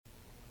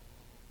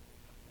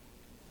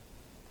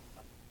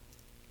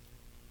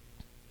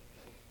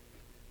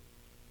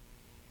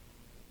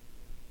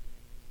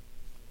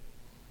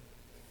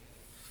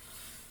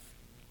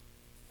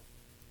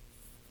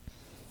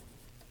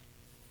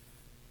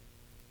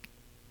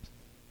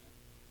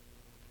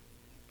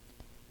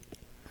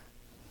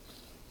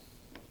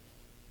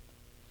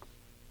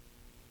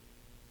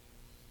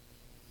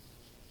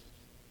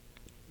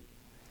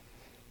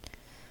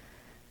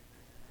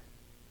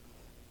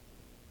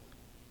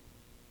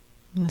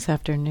This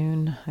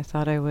afternoon, I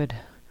thought I would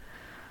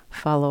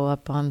follow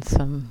up on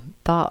some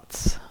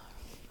thoughts,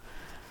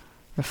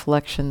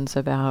 reflections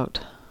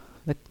about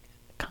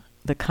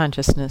the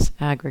consciousness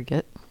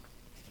aggregate.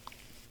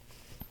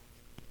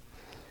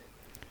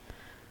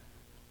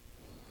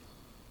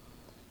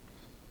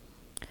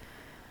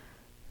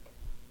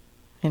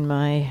 In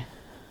my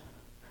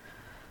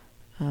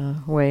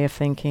way of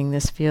thinking,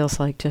 this feels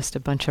like just a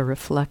bunch of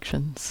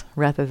reflections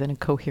rather than a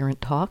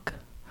coherent talk.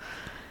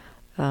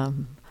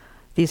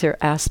 These are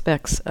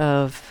aspects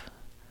of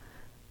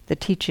the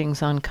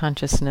teachings on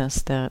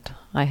consciousness that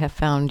I have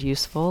found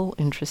useful,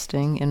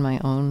 interesting in my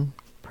own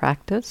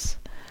practice.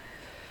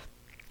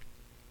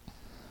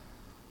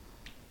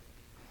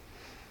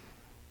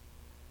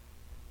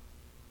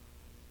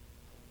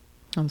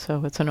 And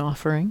so it's an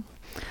offering.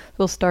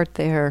 We'll start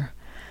there.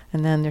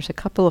 And then there's a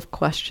couple of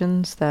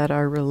questions that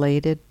are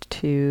related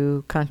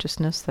to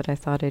consciousness that I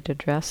thought I'd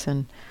address.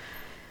 And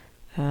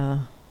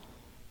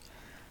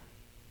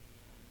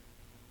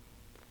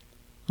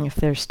if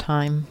there's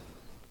time,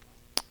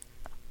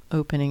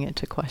 opening it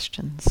to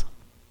questions.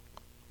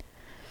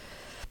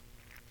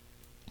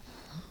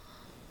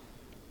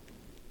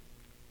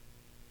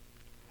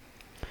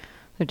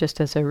 So just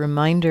as a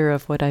reminder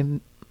of what I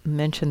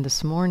mentioned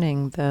this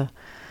morning, the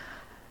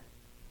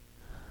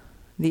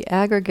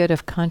aggregate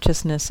of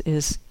consciousness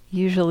is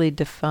usually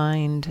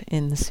defined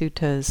in the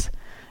suttas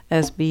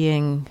as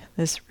being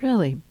this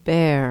really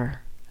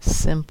bare,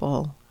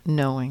 simple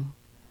knowing.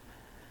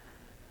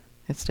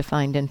 It's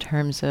defined in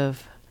terms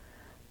of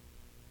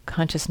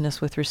consciousness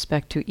with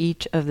respect to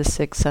each of the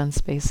 6 sun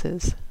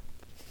spaces.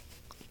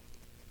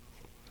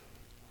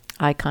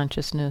 Eye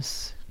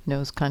consciousness,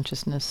 nose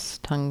consciousness,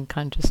 tongue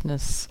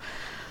consciousness,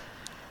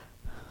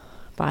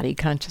 body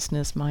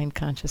consciousness, mind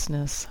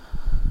consciousness,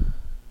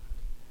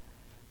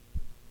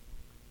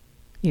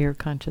 ear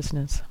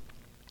consciousness.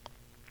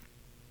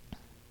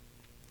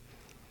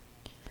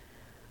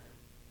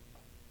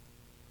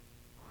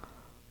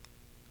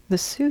 The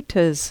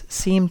suttas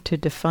seem to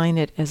define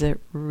it as a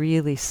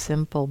really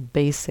simple,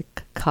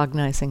 basic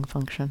cognizing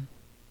function.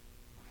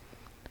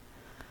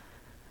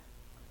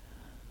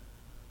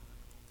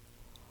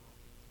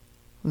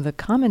 The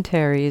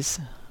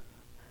commentaries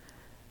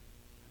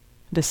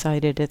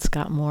decided it's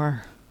got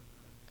more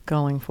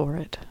going for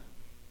it.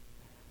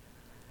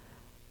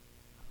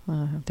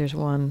 There's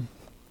one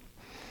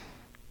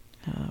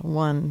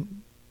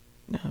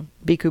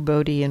Bhikkhu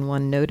Bodhi in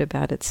one note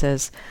about it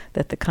says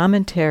that the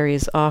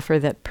commentaries offer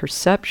that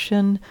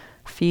perception,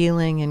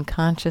 feeling, and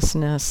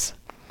consciousness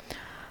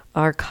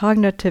are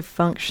cognitive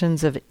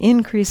functions of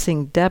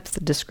increasing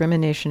depth,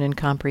 discrimination, and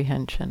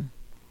comprehension.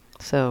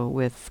 So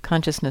with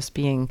consciousness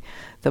being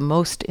the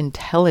most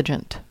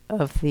intelligent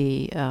of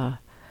the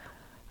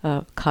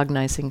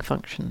cognizing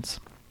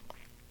functions.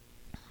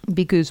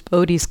 Bhikkhu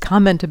Bodhi's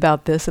comment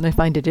about this, and I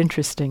find it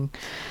interesting,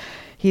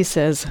 he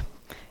says,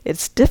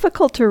 it's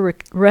difficult to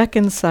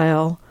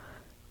reconcile,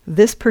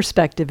 this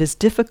perspective is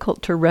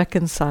difficult to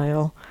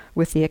reconcile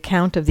with the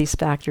account of these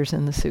factors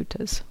in the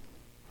suttas.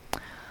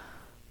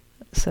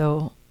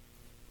 So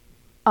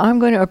I'm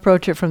going to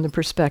approach it from the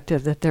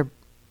perspective that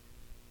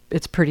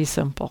it's pretty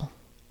simple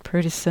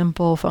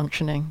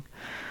functioning.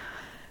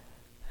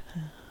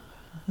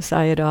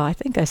 Sayadaw, I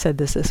think I said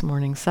this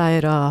morning,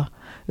 Sayadaw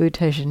U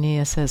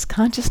Tejaniya says,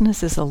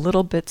 consciousness is a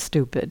little bit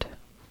stupid.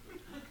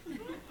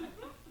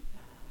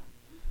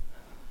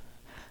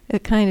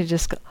 It kind of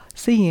just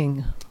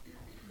seeing,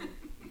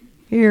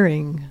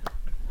 hearing.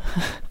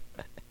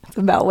 It's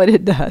about what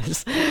it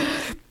does.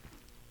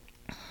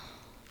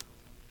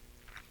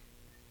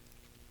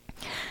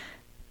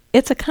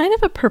 It's a kind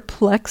of a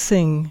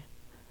perplexing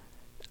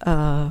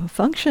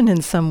function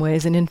in some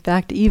ways, and in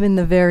fact, even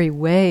the very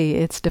way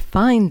it's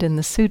defined in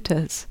the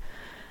suttas.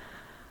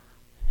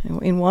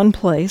 In one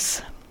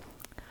place,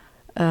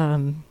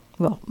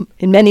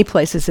 in many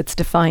places it's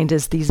defined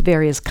as these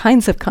various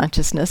kinds of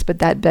consciousness, but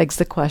that begs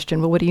the question,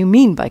 well, what do you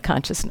mean by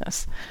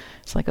consciousness?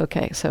 It's like,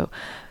 okay, so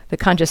the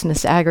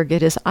consciousness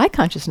aggregate is eye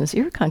consciousness,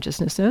 ear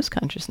consciousness, nose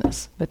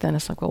consciousness. But then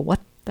it's like, well, what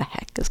the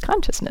heck is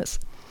consciousness?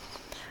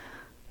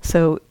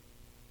 So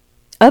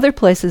other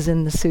places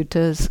in the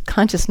suttas,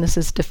 consciousness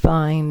is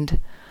defined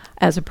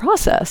as a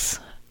process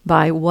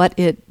by what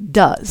it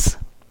does.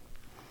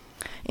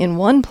 In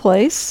one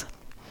place,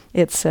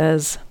 it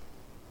says,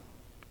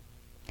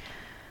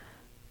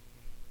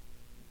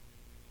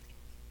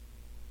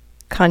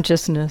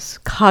 consciousness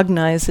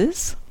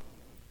cognizes,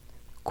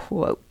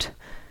 quote,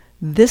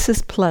 this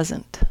is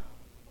pleasant.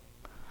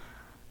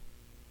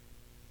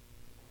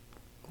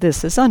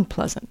 This is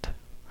unpleasant.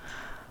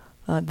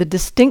 The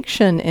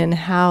distinction in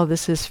how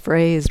this is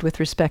phrased with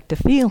respect to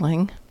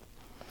feeling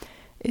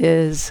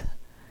is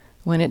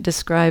when it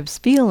describes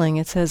feeling,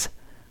 it says,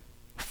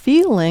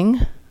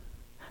 feeling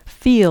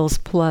feels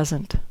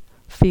pleasant,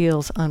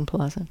 feels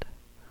unpleasant.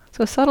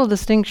 So a subtle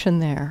distinction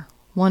there.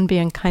 One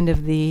being kind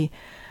of the,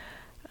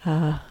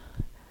 a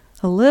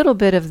little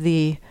bit of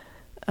the,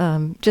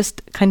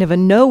 just kind of a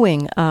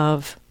knowing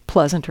of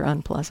pleasant or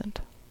unpleasant.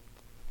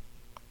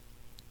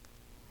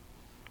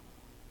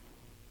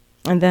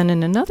 And then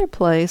in another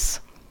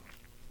place,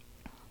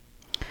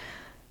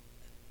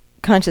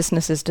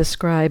 consciousness is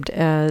described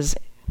as,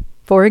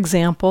 for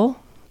example,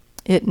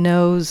 it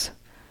knows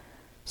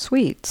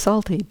sweet,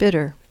 salty,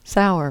 bitter,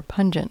 sour,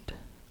 pungent,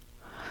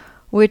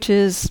 which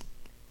is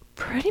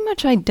pretty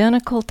much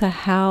identical to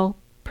how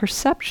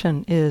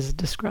perception is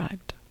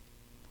described.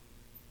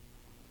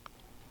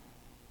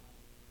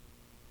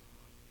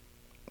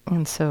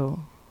 And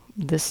so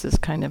this is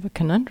kind of a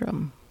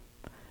conundrum.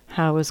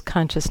 How is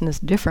consciousness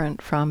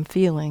different from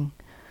feeling,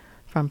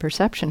 from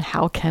perception?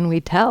 How can we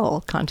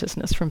tell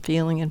consciousness from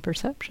feeling and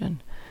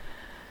perception?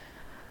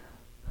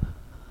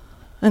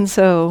 And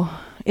so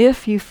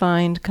if you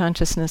find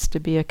consciousness to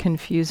be a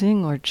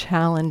confusing or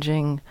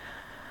challenging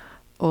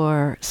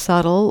or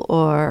subtle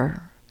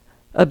or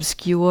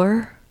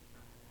obscure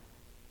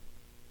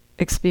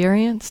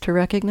experience to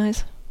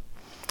recognize,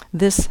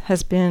 this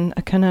has been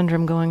a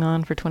conundrum going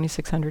on for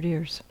 2,600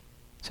 years.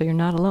 So you're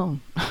not alone.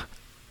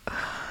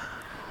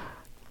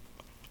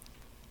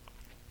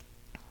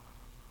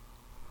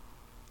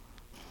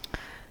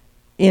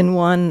 In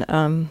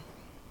one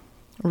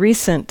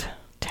recent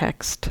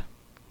text,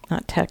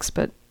 not text,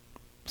 but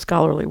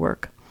scholarly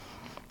work,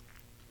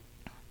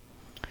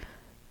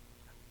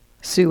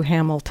 Sue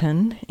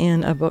Hamilton,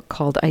 in a book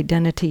called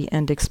Identity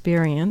and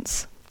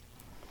Experience,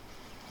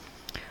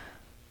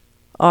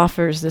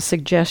 offers the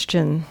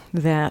suggestion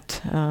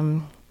that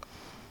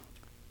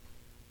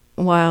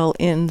while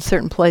in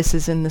certain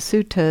places in the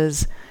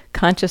suttas,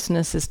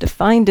 consciousness is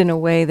defined in a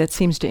way that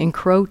seems to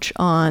encroach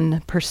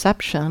on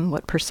perception,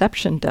 what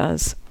perception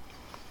does.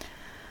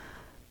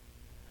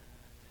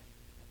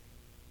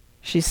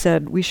 She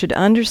said, we should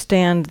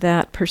understand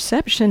that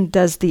perception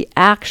does the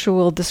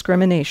actual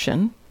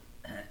discrimination,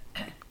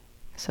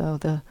 so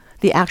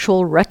the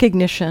actual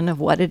recognition of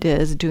what it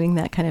is, doing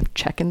that kind of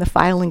check in the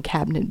filing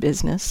cabinet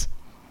business,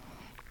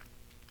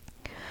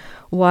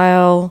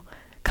 while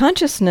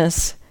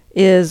consciousness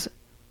is,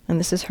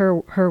 and this is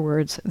her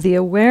words, the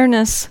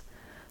awareness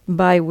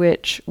by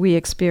which we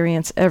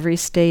experience every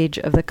stage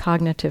of the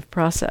cognitive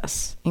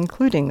process,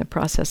 including the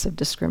process of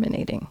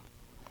discriminating.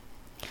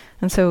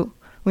 And so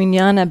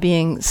vijnana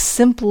being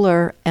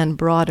simpler and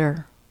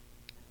broader,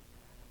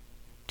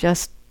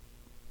 just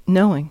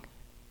knowing.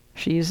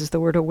 She uses the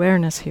word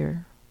awareness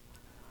here.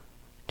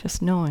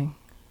 Just knowing.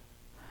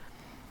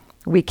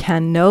 We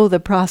can know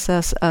the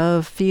process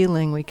of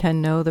feeling. We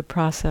can know the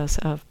process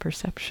of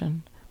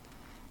perception.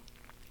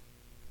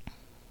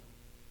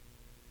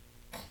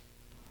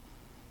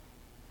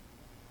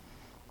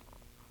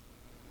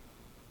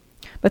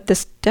 But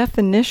this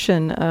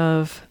definition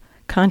of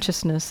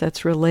consciousness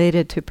that's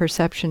related to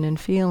perception and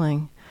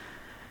feeling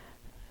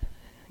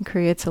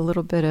creates a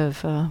little bit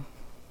of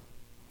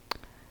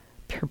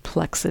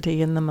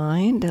perplexity in the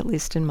mind, at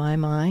least in my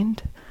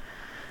mind.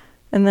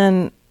 And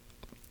then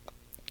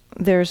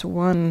there's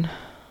one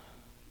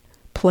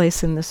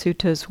place in the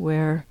suttas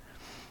where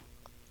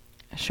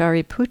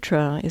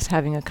Shariputra is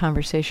having a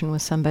conversation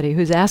with somebody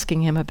who's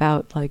asking him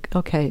about, like,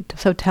 okay,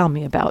 so tell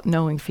me about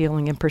knowing,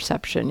 feeling, and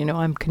perception. You know,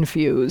 I'm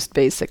confused,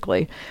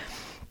 basically.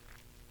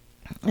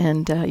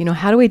 And,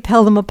 how do we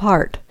tell them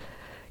apart?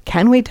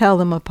 Can we tell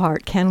them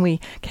apart? Can we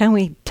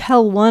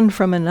tell one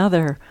from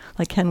another?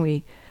 Like, can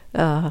we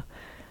know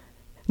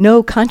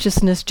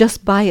consciousness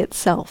just by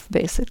itself,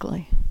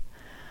 basically?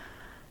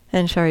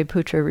 And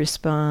Shariputra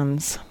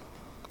responds,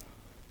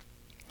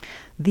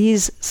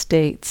 these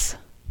states,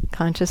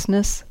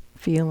 consciousness,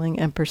 feeling,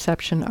 and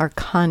perception, are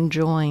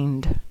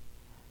conjoined.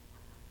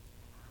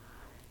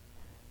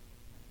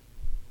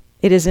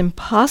 It is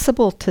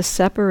impossible to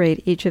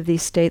separate each of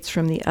these states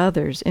from the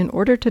others in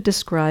order to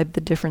describe the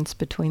difference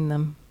between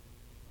them.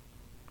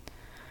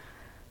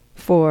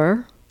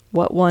 For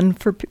what one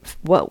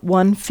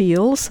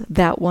feels,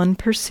 that one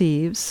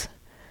perceives.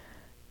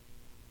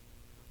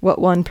 What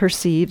one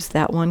perceives,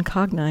 that one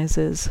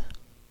cognizes.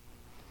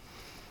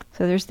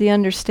 So there's the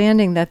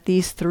understanding that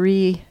these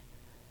three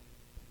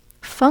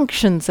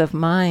functions of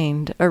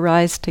mind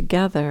arise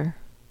together.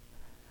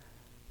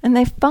 And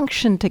they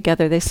function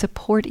together. They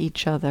support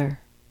each other.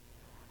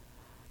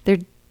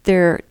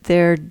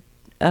 They're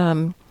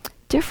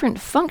different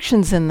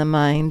functions in the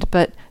mind,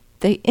 but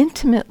they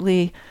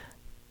intimately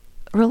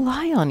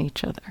rely on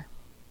each other.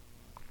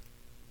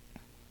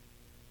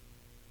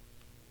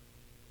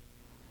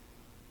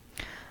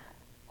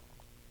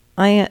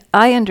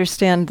 I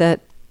understand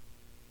that.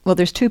 Well,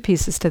 there's two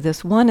pieces to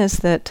this. One is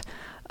that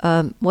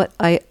what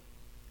I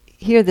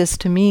hear this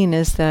to mean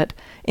is that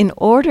in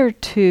order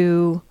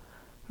to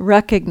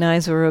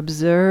recognize or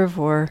observe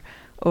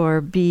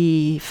or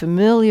be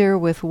familiar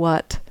with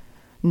what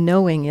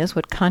knowing is,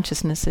 what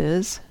consciousness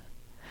is,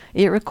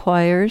 it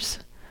requires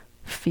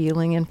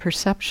feeling and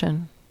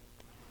perception.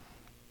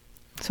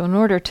 So in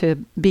order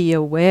to be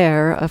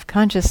aware of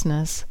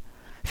consciousness,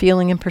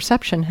 feeling and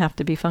perception have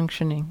to be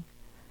functioning.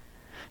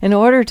 In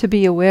order to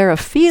be aware of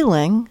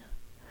feeling,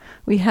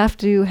 we have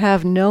to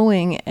have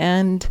knowing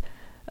and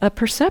a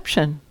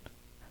perception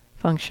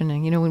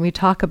functioning. When we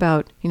talk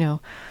about,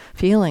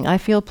 feeling. I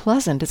feel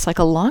pleasant. It's like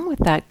along with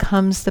that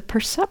comes the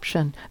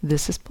perception.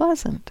 This is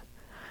pleasant.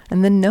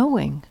 And the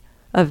knowing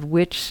of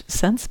which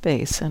sense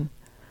base, and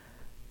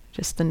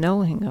just the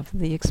knowing of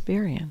the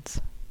experience.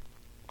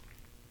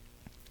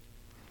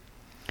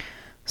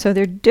 So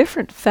there are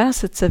different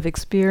facets of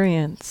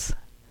experience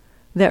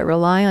that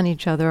rely on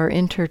each other, are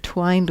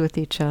intertwined with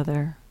each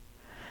other.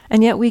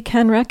 And yet we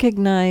can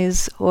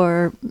recognize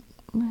or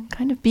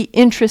kind of be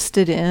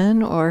interested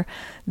in, or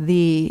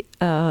the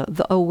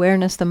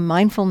awareness, the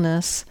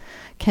mindfulness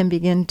can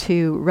begin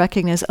to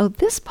recognize, oh,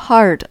 this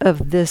part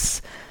of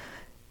this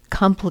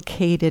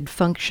complicated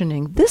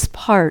functioning, this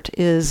part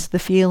is the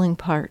feeling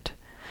part,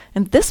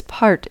 and this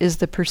part is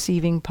the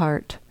perceiving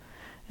part,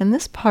 and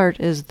this part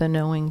is the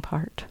knowing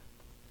part.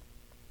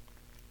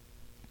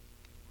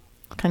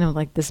 Kind of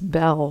like this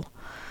bell,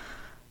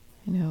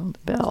 the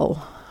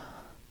bell.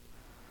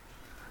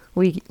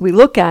 We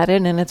look at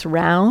it and it's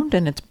round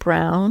and it's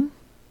brown.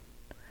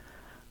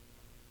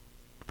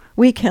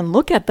 We can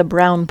look at the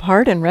brown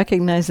part and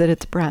recognize that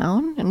it's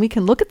brown, and we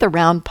can look at the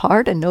round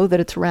part and know that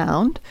it's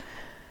round.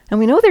 And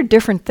we know they're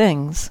different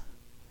things,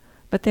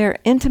 but they're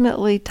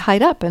intimately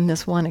tied up in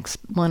this one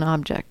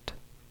object.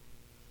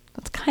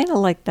 It's kind of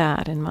like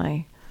that in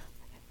my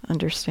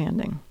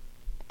understanding.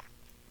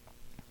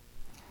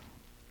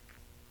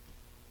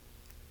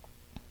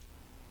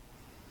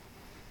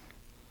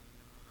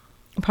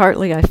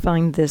 Partly I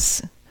find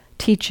this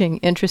teaching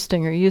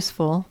interesting or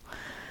useful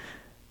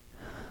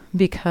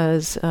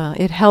because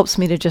it helps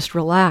me to just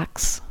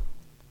relax.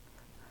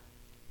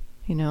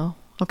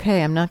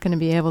 Okay, I'm not going to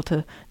be able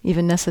to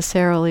even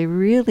necessarily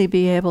really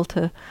be able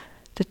to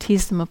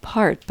tease them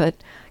apart, but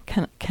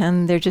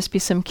can there just be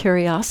some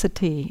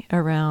curiosity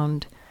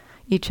around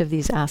each of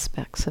these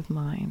aspects of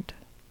mind?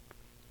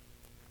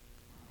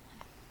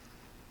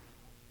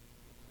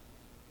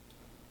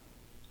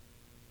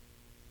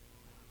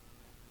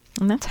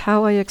 And that's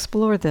how I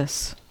explore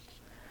this.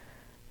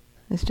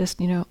 It's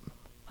just,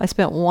 I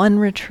spent one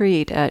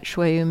retreat at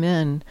Shui Yu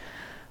Min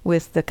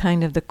with the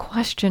kind of the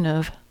question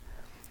of,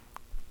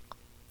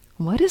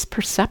 what is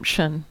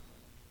perception?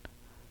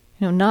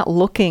 Not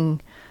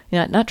looking,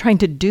 not trying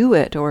to do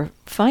it or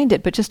find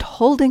it, but just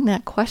holding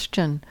that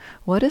question.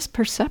 What is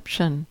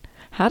perception?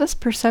 How does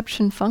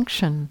perception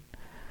function?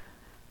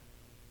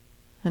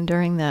 And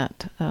during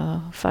that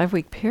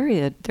 5-week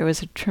period, there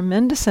was a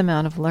tremendous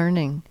amount of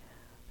learning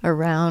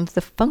around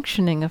the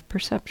functioning of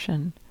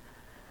perception.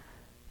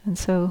 And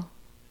so,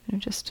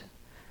 just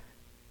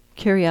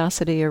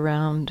curiosity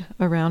around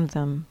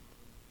them.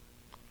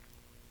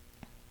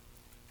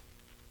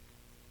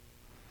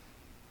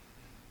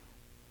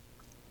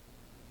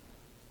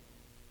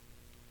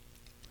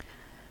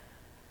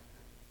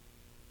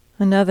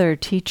 Another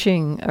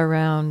teaching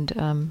around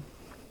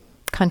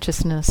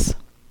consciousness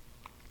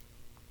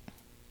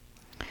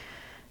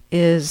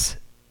is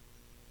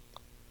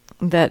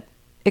that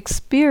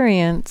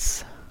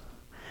experience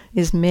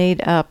is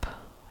made up.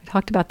 I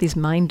talked about these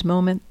mind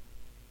moments,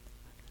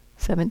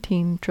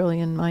 17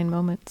 trillion mind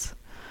moments.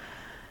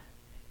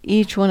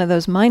 Each one of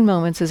those mind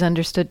moments is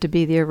understood to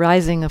be the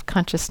arising of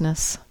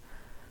consciousness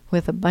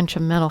with a bunch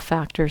of mental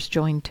factors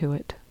joined to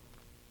it.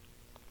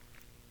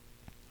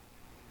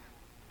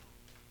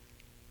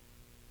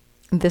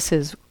 This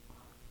is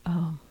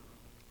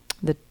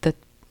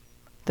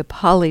the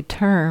Pali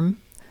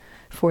term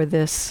for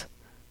this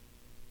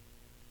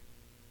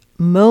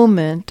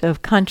moment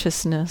of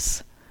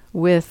consciousness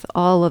with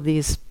all of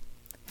these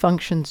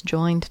functions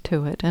joined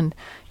to it. And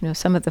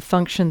some of the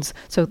functions,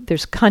 so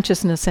there's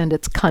consciousness and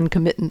its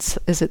concomitants,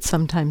 as it's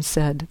sometimes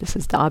said. This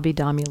is the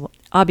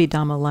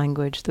Abhidhamma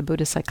language, the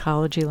Buddhist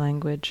psychology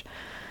language.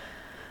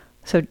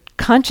 So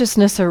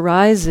consciousness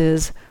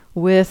arises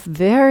with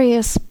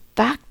various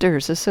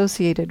factors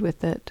associated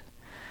with it.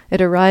 It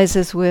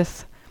arises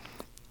with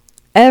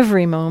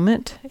every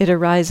moment. It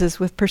arises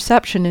with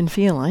perception and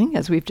feeling,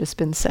 as we've just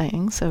been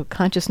saying. So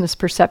consciousness,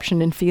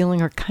 perception, and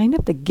feeling are kind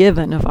of the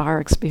given of our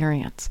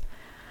experience.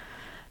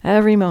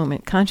 Every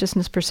moment,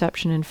 consciousness,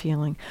 perception, and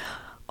feeling.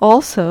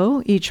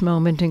 Also, each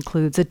moment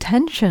includes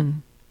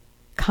attention,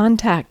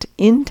 contact,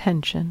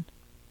 intention,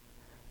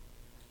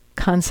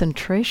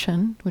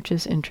 concentration, which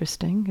is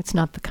interesting. It's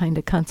not the kind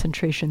of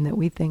concentration that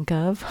we think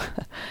of,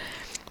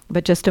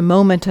 but just a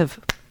moment of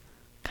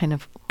kind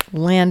of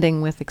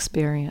landing with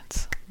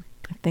experience.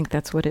 I think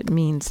that's what it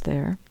means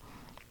there.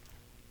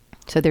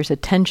 So there's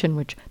attention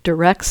which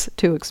directs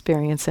to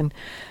experience, and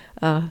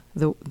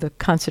the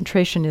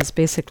concentration is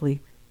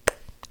basically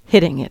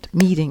hitting it,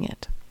 meeting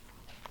it.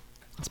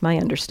 That's my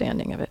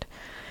understanding of it.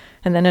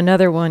 And then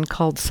another one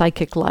called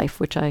psychic life,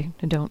 which I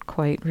don't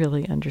quite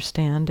really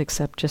understand,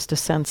 except just a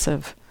sense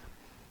of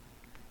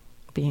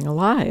being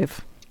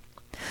alive.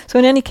 So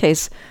in any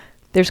case,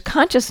 there's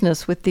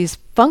consciousness with these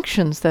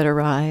functions that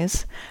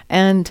arise,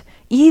 and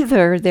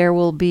either there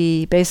will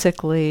be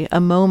basically a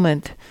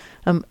moment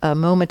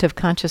of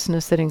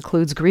consciousness that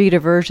includes greed,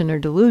 aversion, or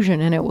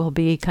delusion, and it will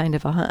be kind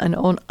of an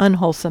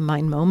unwholesome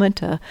mind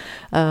moment,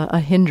 a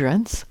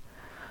hindrance.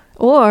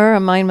 Or a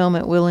mind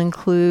moment will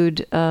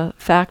include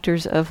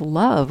factors of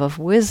love, of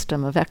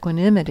wisdom, of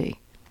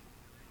equanimity.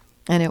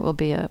 And it will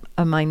be a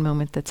mind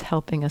moment that's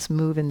helping us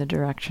move in the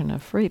direction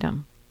of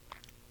freedom.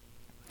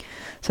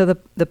 So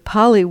the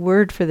Pali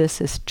word for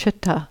this is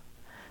citta,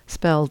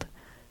 spelled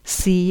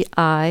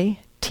Citta.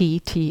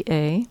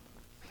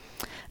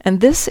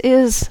 And this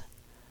is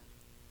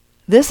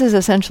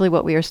essentially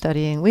what we are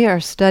studying. We are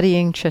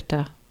studying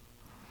citta.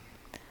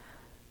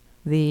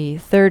 The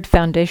third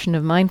foundation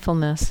of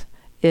mindfulness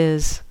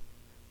is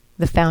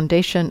the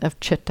foundation of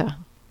citta.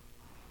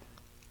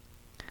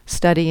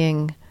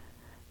 Studying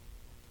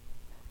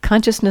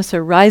consciousness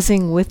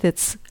arising with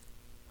its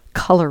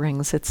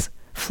colorings, its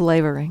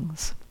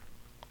flavorings.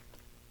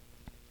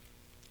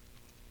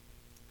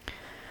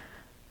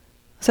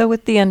 So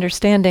with the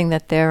understanding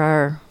that there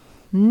are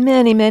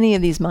many, many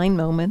of these mind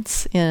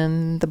moments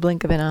in the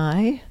blink of an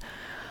eye,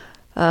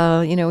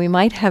 we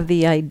might have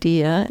the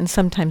idea, and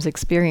sometimes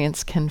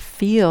experience can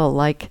feel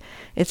like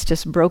it's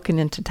just broken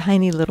into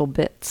tiny little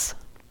bits.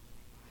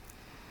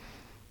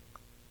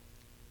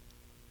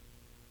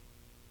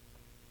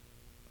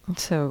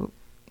 So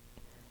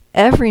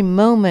every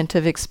moment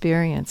of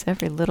experience,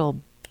 every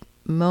little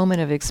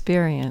moment of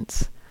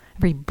experience,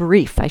 every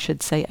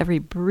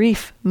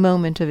brief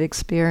moment of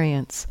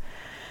experience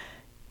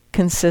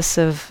consists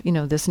of,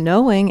 this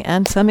knowing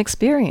and some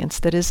experience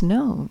that is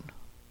known.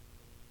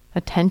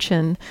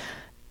 Attention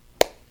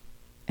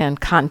and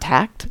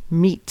contact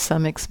meet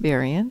some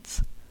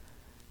experience,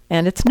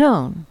 and it's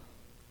known.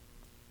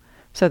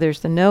 So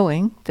there's the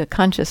knowing, the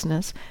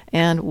consciousness,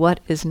 and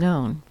what is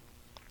known.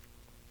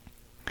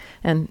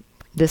 And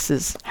this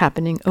is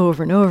happening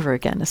over and over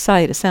again. A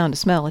sight, a sound, a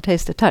smell, a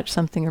taste, a touch,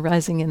 something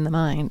arising in the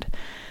mind.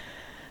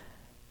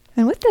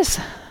 And with this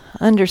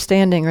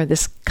understanding, or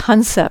this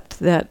concept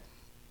that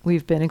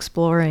we've been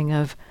exploring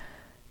of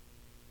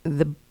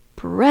the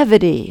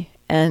brevity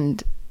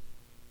and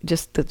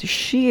just the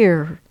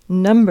sheer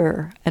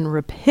number and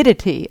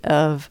rapidity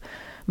of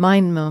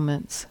mind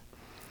moments,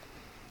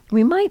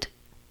 we might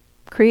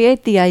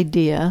create the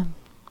idea,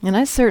 and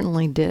I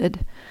certainly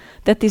did,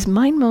 that these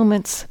mind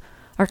moments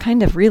are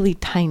kind of really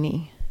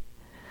tiny.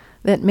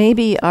 That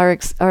maybe our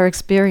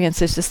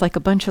experience is just like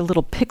a bunch of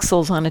little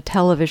pixels on a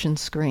television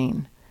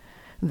screen.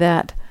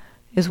 That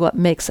is what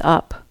makes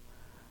up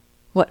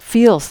what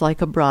feels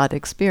like a broad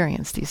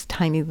experience, these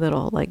tiny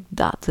little like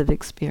dots of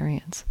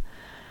experience.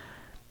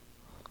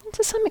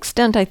 To some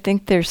extent, I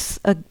think that's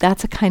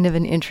a kind of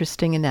an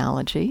interesting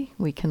analogy.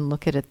 We can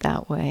look at it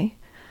that way.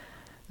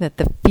 That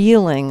the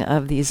feeling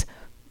of these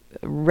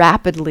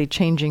rapidly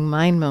changing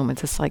mind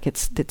moments, it's like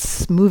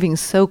it's moving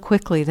so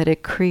quickly that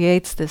it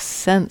creates this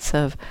sense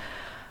of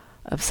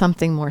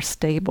something more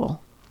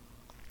stable.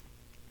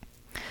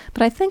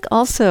 But I think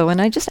also,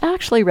 and I just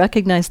actually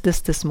recognized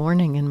this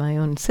morning in my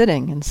own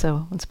sitting, and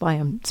so that's why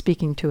I'm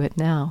speaking to it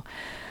now,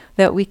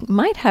 that we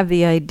might have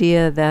the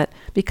idea that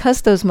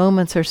because those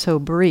moments are so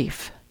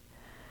brief,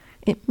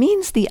 it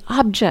means the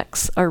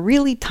objects are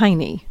really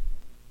tiny.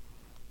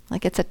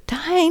 Like it's a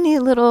tiny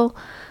little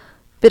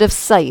bit of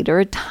sight, or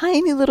a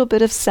tiny little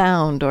bit of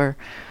sound, or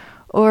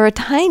a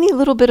tiny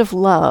little bit of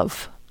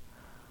love.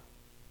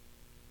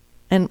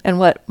 And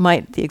what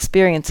might the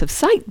experience of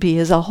sight be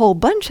is a whole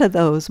bunch of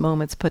those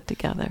moments put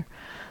together.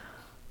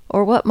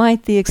 Or what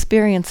might the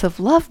experience of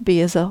love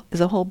be is a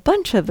whole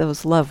bunch of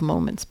those love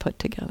moments put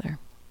together.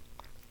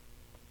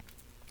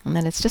 And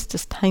then it's just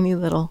this tiny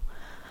little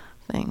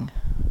thing,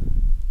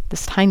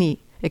 this tiny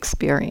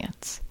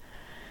experience.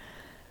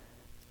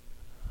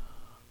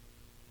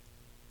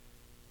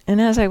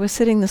 And as I was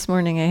sitting this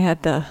morning, I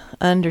had the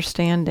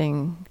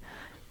understanding,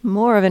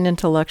 more of an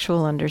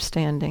intellectual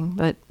understanding,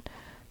 but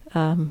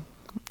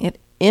it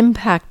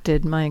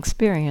impacted my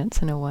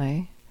experience in a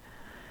way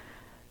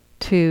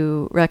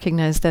to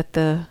recognize that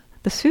the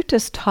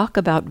suttas talk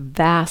about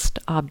vast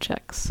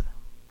objects.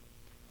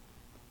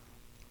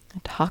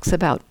 It talks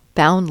about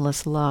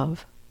boundless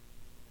love.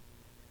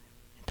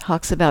 It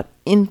talks about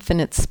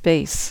infinite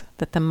space,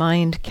 that the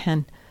mind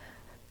can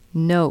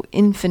know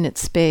infinite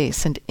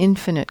space and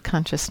infinite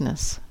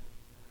consciousness.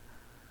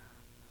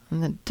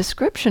 And the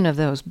description of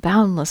those,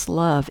 boundless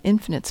love,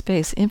 infinite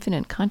space,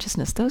 infinite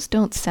consciousness, those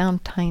don't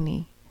sound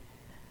tiny.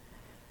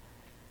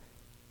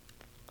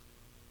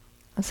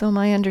 And so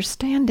my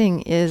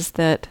understanding is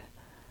that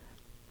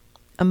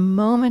a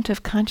moment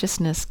of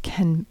consciousness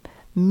can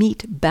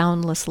meet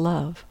boundless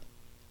love.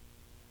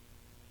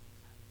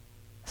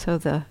 So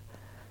the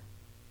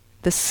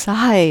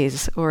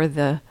size or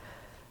the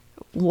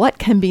what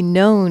can be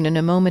known in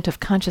a moment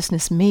of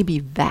consciousness may be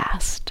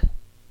vast.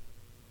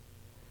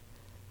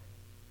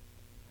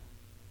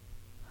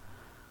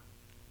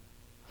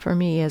 For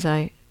me, as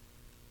I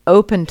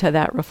opened to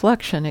that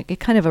reflection, it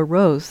kind of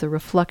arose, the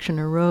reflection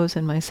arose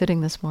in my sitting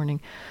this morning.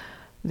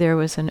 There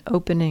was an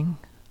opening,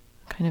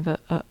 kind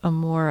of a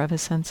more of a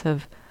sense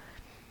of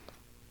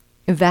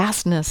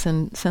vastness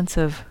and sense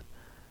of,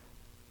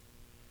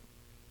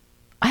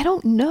 I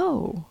don't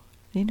know,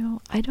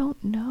 I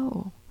don't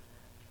know.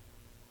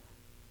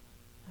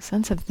 A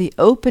sense of the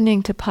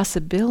opening to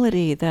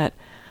possibility that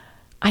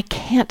I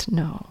can't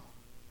know.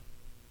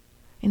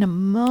 In a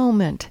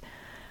moment,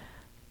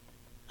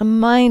 a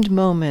mind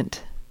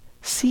moment,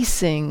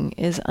 ceasing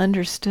is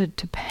understood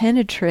to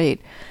penetrate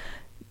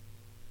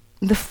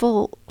the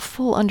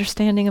full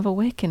understanding of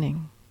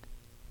awakening.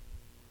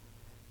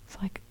 It's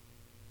like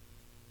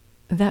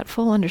that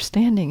full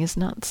understanding is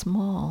not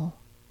small,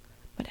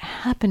 but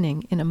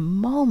happening in a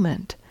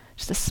moment.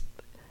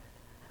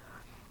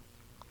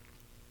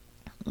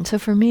 And so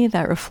for me,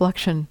 that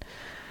reflection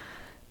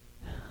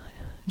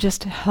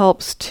just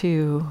helps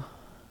to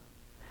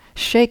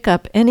shake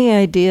up any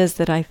ideas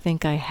that I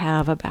think I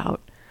have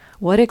about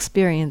what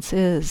experience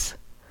is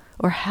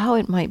or how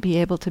it might be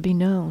able to be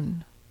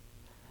known.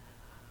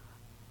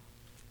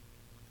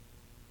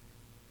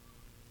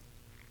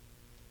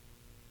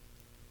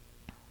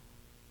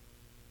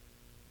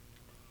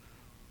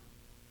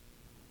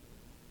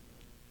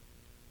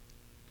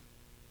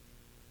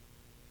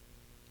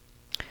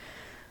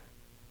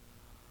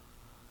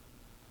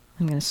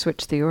 I'm going to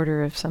switch the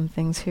order of some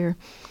things here.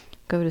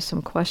 Go to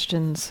some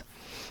questions.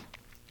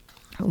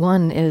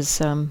 One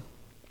is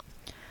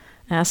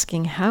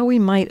asking how we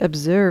might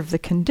observe the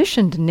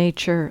conditioned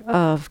nature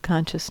of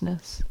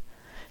consciousness,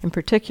 in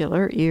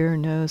particular, ear,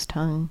 nose,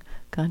 tongue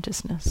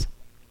consciousness.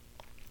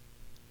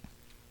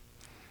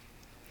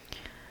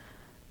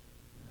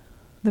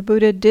 The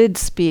Buddha did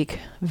speak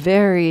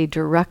very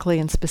directly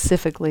and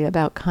specifically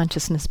about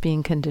consciousness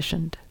being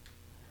conditioned,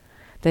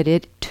 that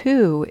it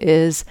too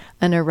is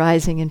an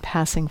arising and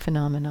passing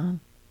phenomenon.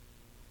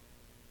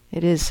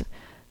 It is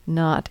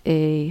not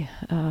a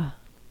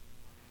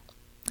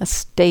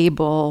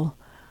stable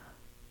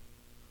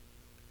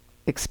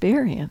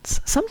experience.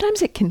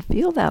 Sometimes it can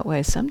feel that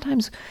way.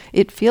 Sometimes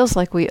it feels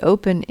like we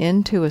open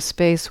into a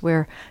space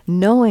where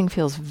knowing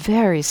feels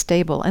very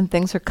stable and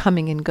things are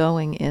coming and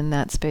going in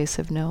that space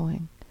of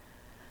knowing.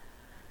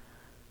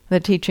 The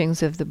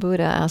teachings of the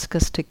Buddha ask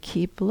us to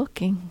keep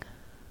looking,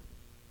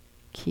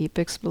 keep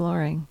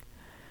exploring.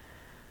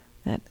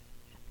 That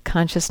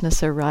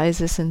consciousness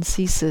arises and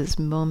ceases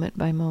moment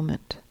by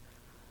moment.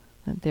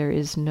 That there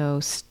is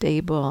no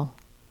stable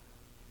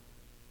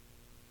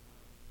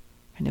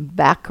kind of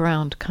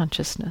background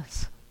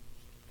consciousness.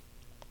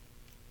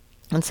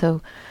 And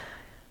so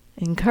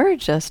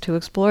encourage us to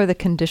explore the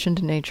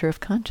conditioned nature of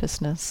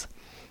consciousness.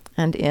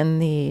 And in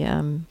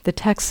the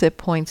text, it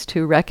points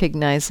to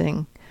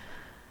recognizing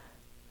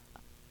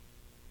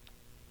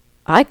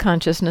eye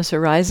consciousness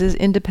arises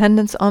in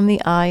dependence on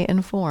the eye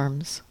and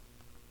forms.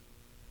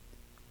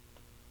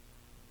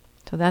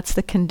 So that's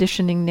the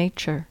conditioning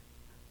nature.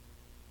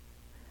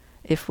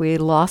 If we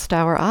lost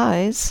our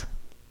eyes,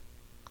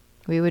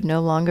 we would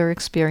no longer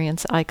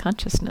experience eye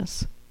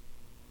consciousness.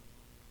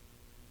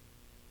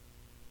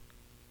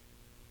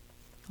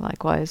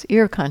 Likewise,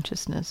 ear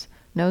consciousness,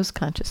 nose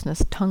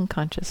consciousness, tongue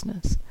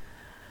consciousness.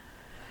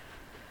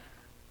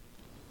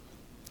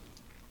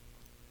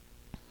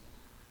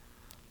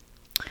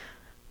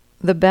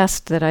 The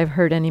best that I've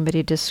heard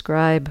anybody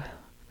describe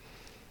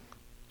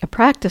a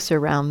practice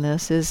around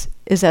this is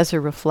as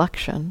a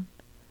reflection,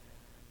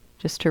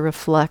 just to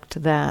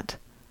reflect that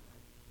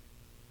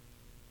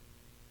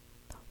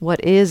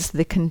what is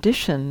the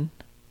condition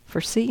for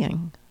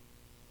seeing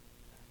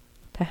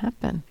to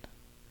happen.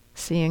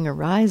 Seeing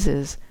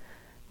arises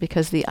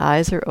because the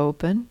eyes are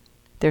open,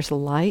 there's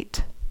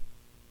light,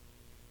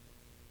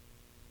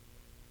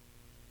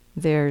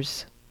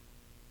 there's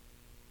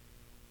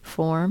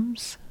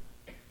forms.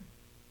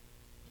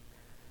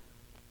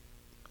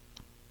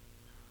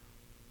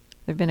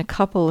 There have been a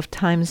couple of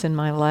times in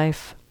my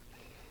life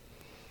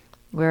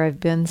where I've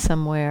been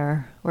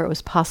somewhere where it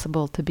was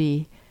possible to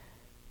be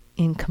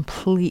in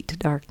complete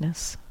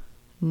darkness,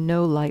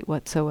 no light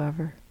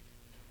whatsoever.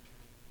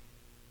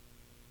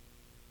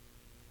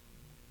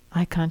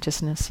 Eye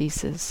consciousness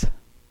ceases.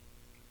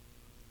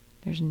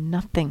 There's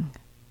nothing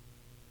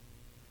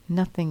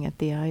at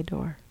the eye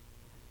door.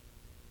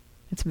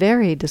 It's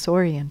very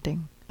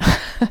disorienting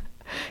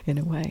in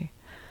a way.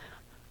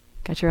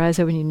 Got your eyes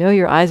open, you know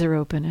your eyes are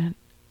open,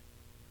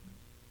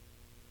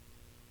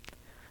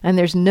 and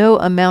there's no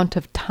amount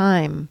of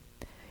time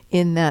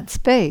in that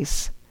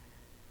space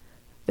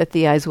that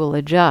the eyes will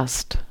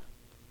adjust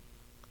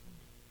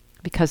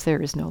because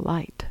there is no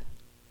light.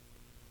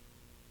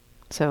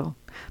 So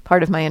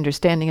part of my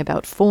understanding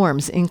about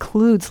forms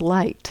includes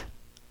light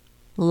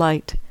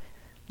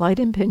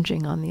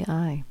impinging on the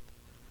eye.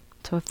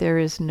 So if there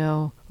is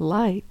no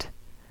light,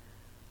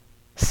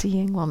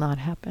 seeing will not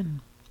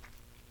happen.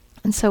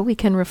 And so we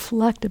can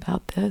reflect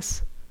about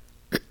this.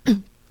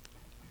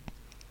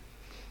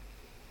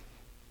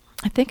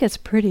 I think it's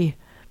pretty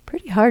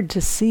hard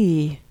to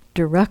see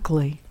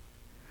directly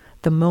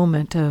the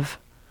moment of,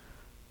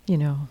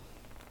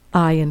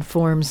 eye and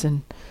forms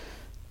and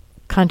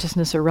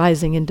consciousness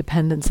arising in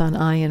dependence on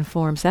eye and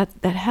forms. That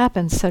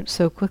happens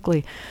so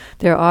quickly.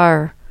 There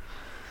are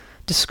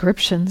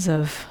descriptions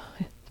of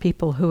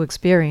people who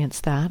experience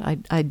that.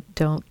 I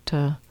don't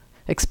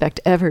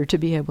expect ever to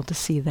be able to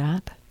see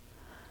that.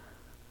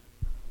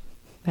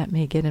 That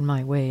may get in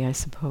my way, I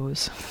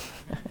suppose.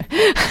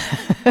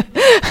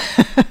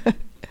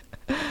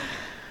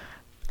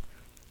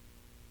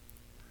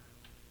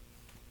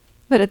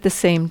 But at the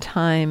same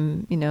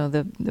time,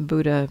 the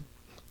Buddha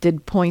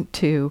did point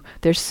to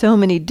there's so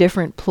many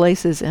different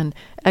places and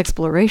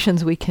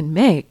explorations we can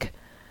make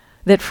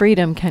that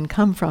freedom can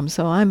come from.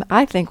 So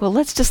I think, well,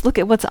 let's just look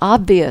at what's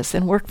obvious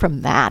and work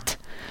from that.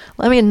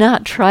 Let me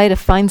not try to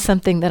find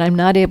something that I'm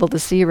not able to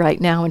see right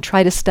now and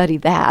try to study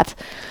that.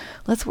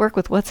 Let's work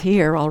with what's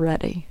here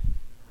already.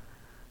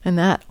 And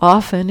that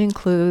often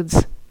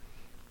includes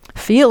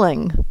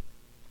feeling,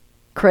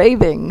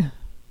 craving,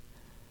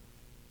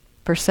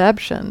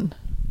 perception,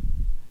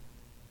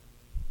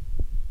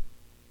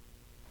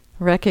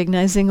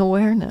 recognizing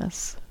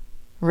awareness,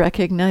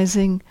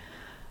 recognizing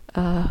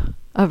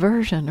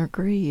aversion or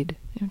greed.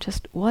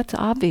 Just what's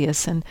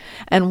obvious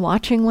and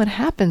watching what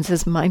happens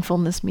as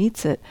mindfulness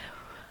meets it.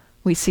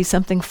 We see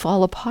something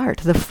fall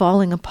apart, the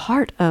falling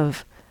apart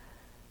of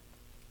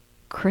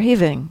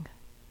craving.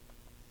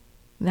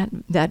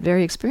 That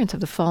very experience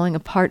of the falling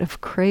apart of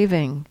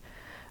craving,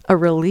 a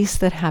release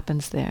that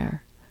happens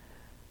there.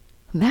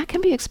 That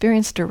can be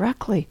experienced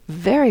directly,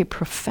 very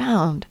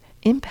profound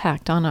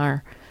impact on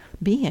our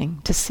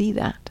being to see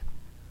that.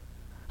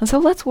 And so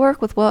let's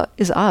work with what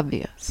is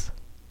obvious.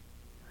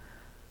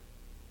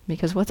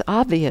 Because what's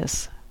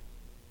obvious,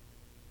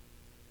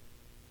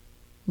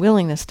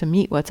 willingness to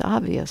meet what's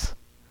obvious,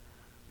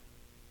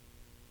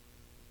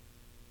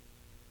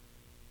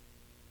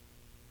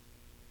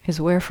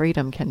 is where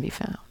freedom can be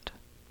found.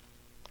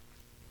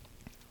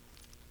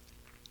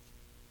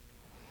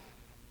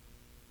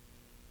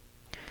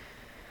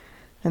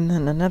 And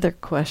then another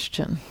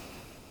question.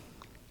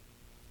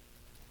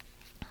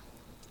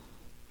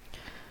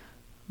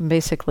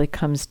 Basically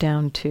comes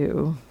down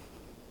to,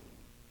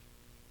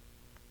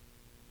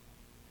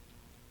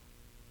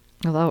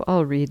 well,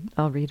 I'll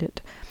read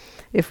it.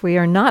 If we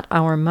are not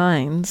our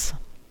minds,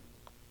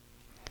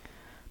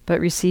 but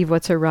receive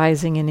what's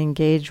arising and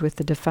engage with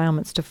the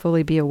defilements to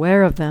fully be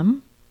aware of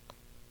them,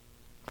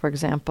 for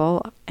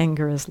example,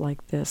 anger is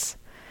like this,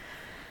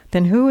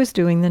 then who is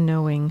doing the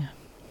knowing?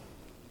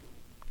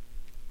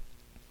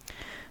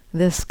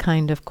 This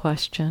kind of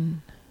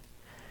question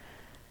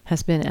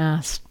has been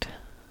asked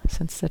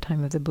since the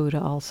time of the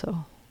Buddha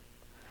also.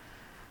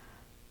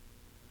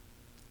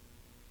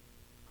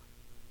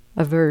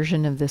 A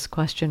version of this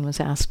question was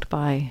asked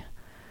by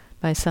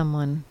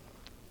someone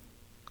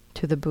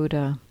to the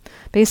Buddha,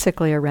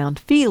 basically around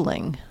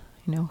feeling.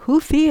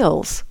 Who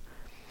feels?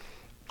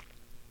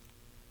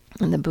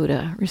 And the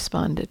Buddha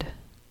responded,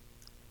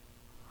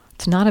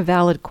 it's not a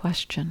valid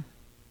question.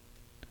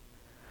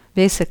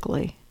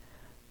 Basically,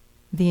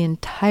 the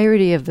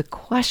entirety of the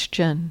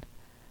question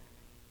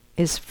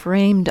is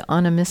framed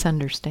on a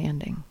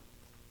misunderstanding.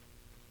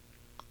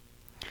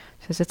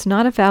 He says it's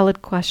not a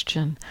valid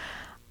question.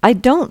 I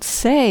don't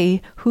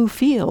say who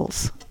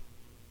feels.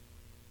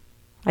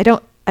 I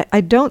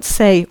don't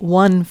say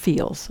one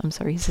feels.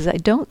 He says I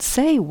don't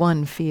say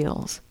one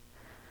feels.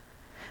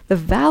 The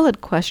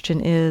valid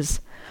question is,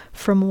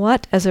 from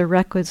what as a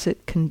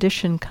requisite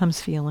condition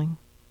comes feeling?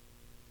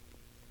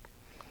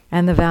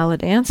 And the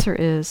valid answer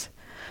is,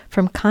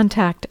 from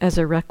contact as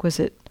a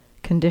requisite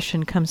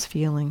condition comes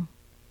feeling.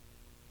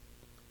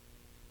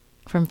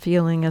 From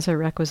feeling as a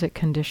requisite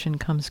condition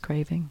comes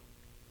craving.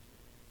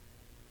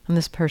 And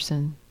this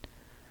person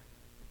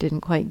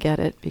didn't quite get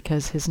it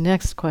because his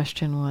next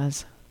question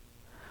was,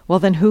 well,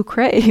 then who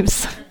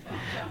craves?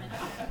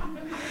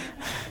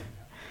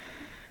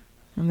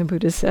 And the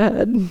Buddha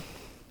said,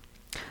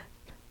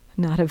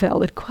 not a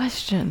valid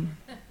question.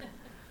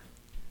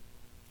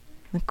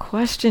 The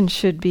question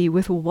should be,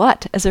 with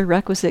what as a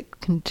requisite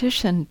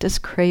condition does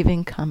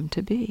craving come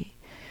to be?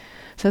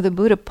 So the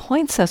Buddha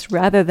points us,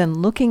 rather than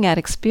looking at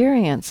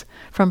experience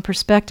from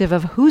perspective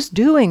of who's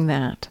doing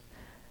that.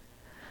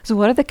 So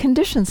what are the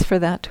conditions for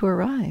that to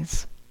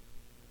arise?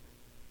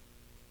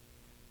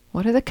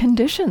 What are the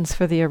conditions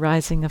for the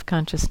arising of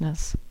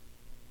consciousness?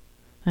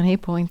 And he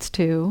points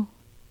to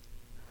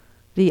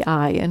the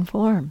I in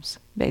forms.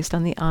 Based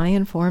on the I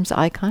in forms,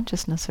 I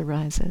consciousness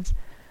arises.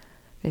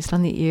 Based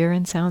on the ear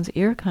and sounds,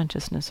 ear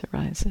consciousness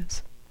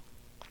arises.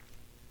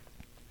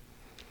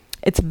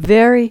 It's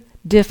very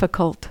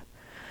difficult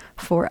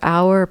for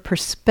our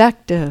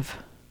perspective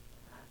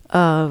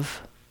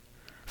of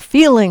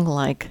feeling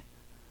like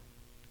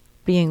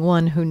being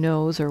one who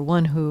knows or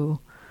one who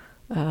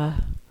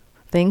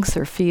thinks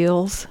or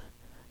feels.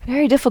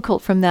 Very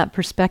difficult from that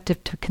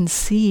perspective to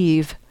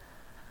conceive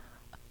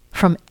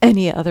from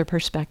any other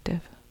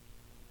perspective.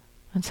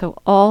 And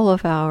so all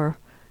of our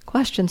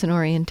questions and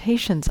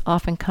orientations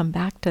often come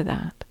back to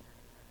that.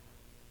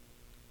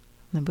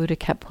 The Buddha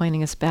kept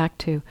pointing us back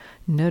to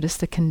notice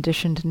the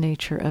conditioned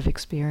nature of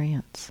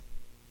experience.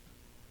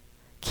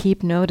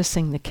 Keep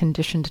noticing the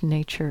conditioned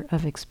nature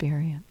of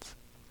experience.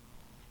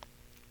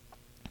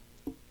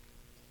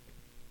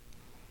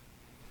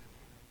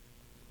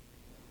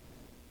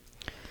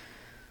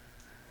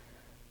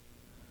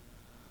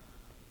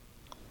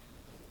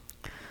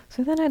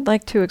 So then I'd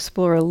like to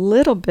explore a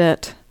little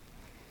bit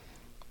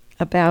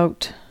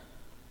about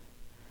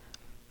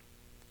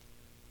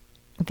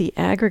the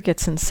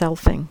aggregates and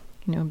selfing.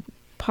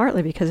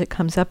 partly because it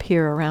comes up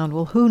here around,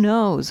 well, who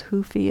knows?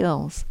 Who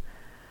feels?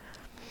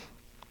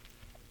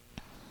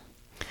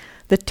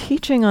 The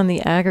teaching on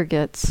the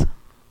aggregates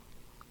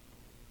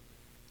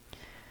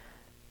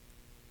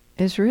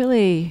is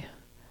really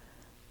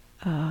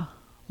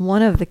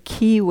one of the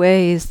key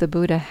ways the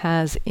Buddha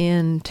has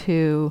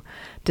into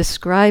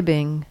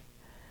describing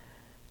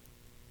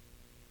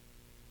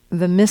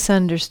the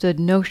misunderstood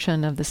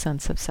notion of the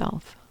sense of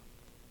self,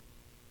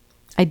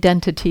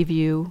 identity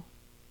view,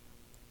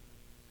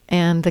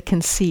 and the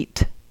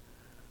conceit,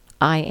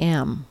 I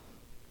am.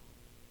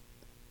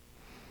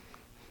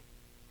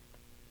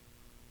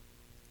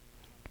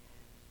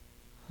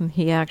 And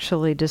he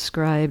actually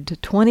described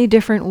 20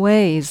 different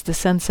ways the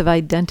sense of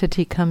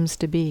identity comes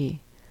to be.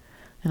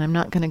 And I'm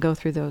not going to go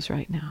through those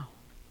right now.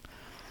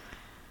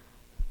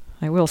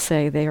 I will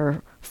say they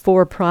are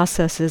 4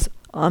 processes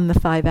on the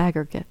 5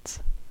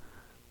 aggregates.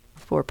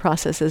 4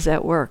 processes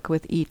at work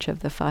with each of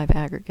the 5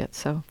 aggregates.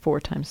 So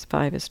 4 times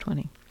 5 is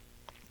 20.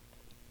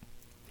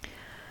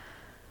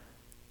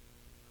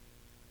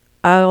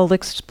 I'll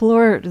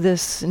explore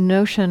this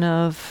notion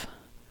of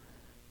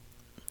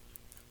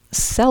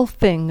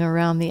selfing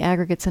around the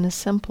aggregates in a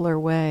simpler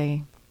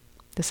way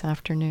this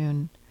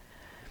afternoon.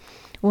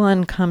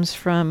 One comes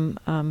from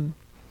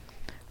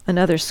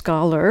another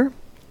scholar,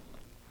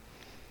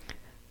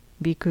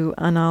 Bhikkhu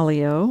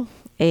Analayo,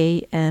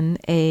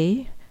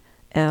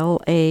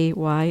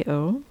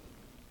 Analayo.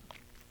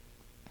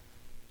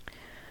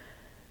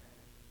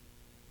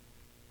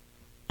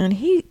 And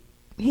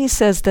he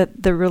says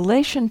that the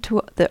relation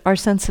to our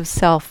sense of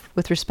self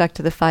with respect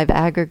to the 5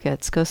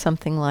 aggregates goes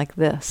something like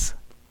this.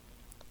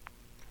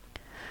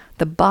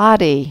 The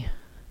body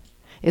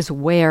is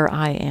where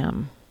I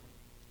am.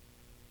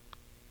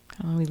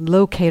 We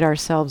locate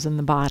ourselves in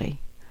the body.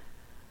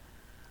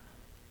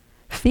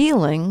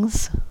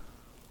 Feelings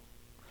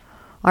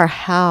are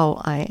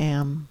how I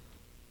am.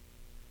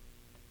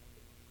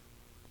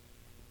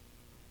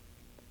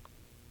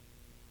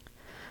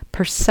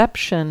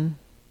 Perception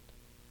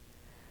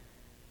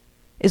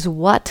is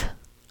what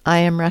I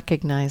am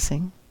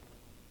recognizing.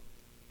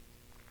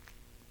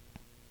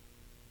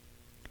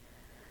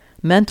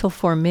 Mental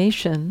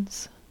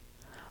formations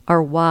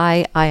are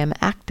why I am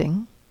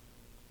acting.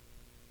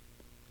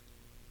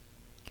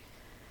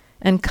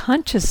 And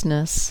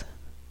consciousness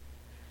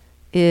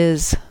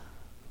is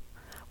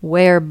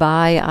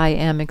whereby I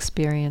am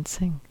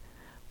experiencing.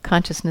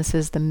 Consciousness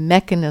is the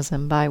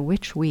mechanism by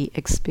which we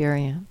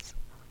experience.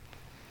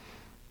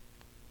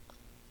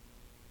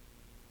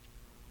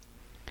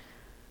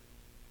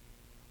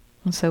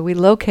 And so we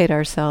locate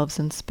ourselves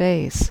in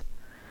space.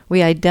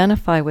 We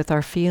identify with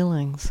our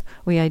feelings.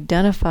 We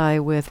identify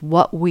with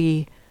what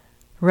we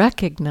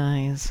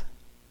recognize.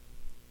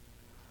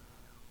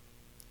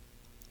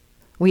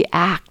 We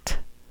act.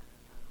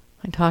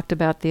 I talked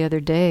about the other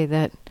day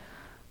that,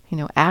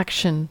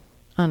 action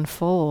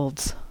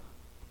unfolds.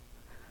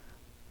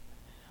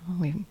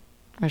 We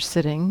are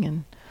sitting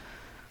and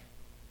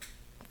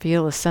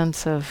feel a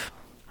sense of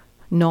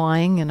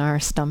gnawing in our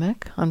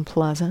stomach,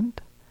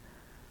 unpleasant.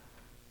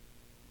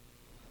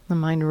 The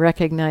mind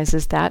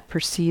recognizes that,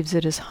 perceives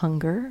it as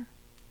hunger.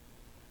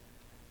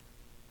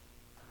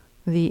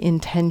 The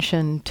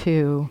intention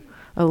to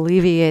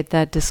alleviate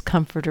that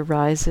discomfort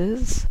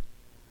arises.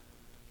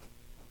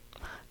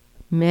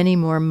 Many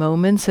more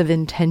moments of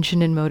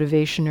intention and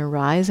motivation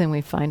arise, and we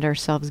find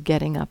ourselves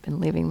getting up and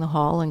leaving the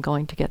hall and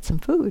going to get some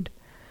food.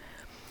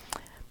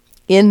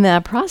 In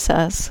that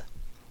process,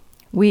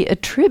 we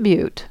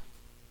attribute,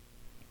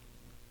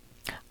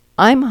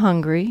 I'm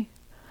hungry,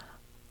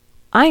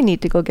 I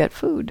need to go get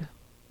food.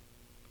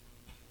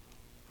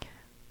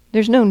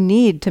 There's no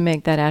need to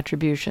make that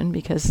attribution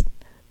because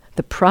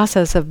the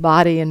process of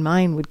body and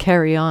mind would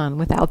carry on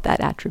without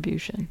that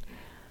attribution.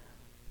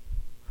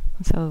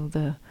 So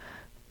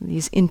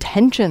these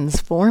intentions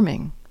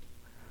forming,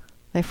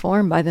 they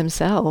form by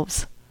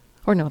themselves.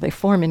 Or no, they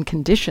form in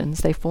conditions.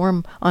 They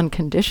form on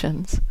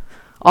conditions,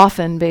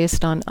 often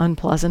based on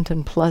unpleasant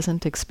and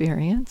pleasant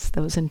experience.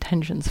 Those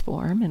intentions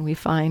form, and we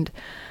find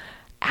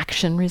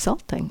action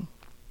resulting.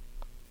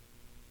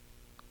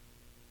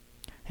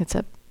 It's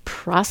a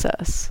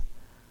process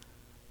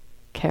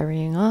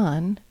carrying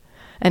on,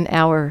 and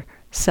our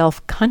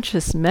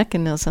self-conscious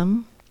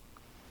mechanism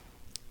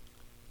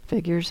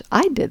figures,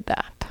 I did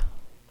that.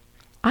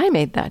 I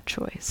made that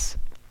choice.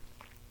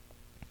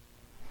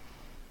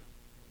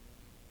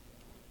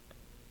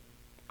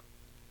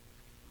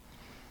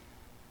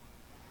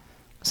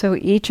 So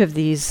each of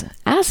these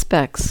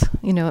aspects,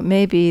 it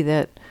may be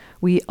that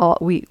we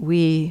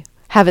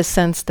have a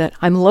sense that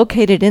I'm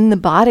located in the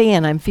body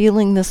and I'm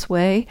feeling this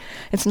way.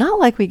 It's not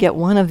like we get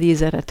one of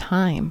these at a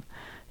time.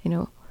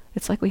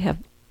 It's like we have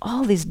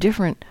all these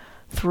different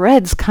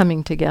threads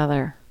coming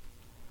together.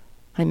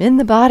 I'm in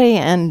the body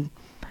and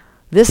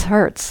this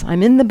hurts.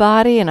 I'm in the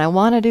body and I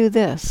want to do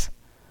this.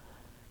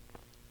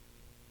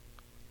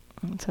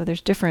 And so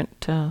there's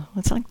different,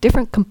 it's like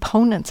different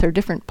components or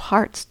different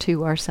parts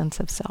to our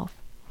sense of self.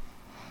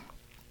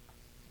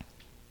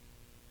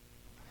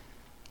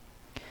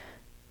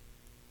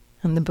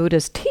 And the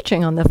Buddha's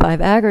teaching on the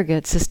 5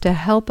 aggregates is to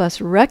help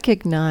us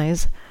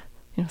recognize,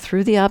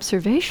 through the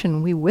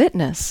observation we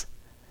witness,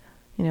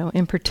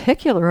 in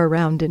particular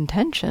around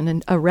intention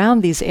and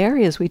around these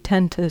areas we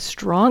tend to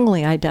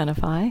strongly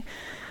identify.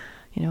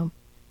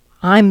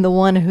 I'm the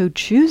one who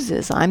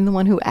chooses, I'm the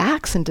one who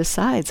acts and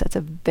decides. That's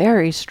a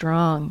very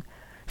strong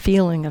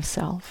feeling of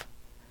self.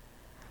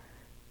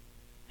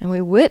 And we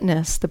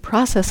witness the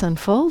process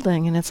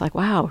unfolding, and it's like,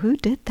 wow, who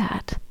did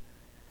that?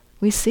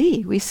 We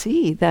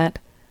see that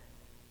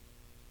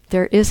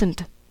it's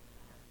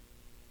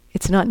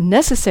not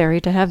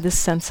necessary to have this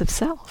sense of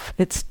self.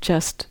 It's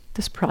just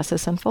this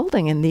process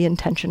unfolding, and the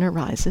intention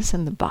arises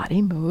and the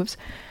body moves.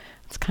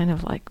 It's kind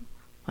of like,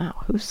 wow,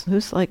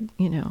 who's like,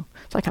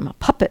 it's like I'm a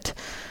puppet.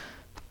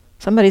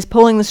 Somebody's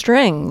pulling the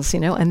strings,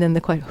 and then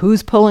the question,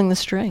 who's pulling the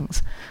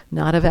strings?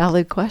 Not a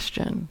valid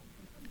question.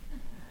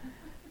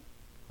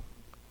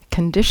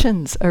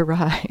 Conditions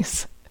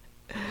arise.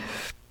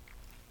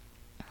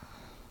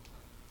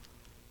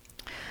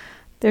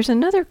 There's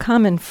another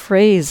common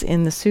phrase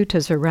in the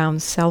suttas around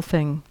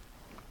selfing,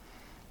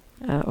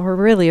 or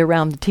really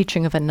around the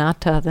teaching of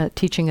anatta, the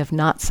teaching of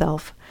not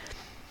self.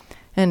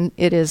 And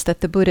it is that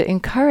the Buddha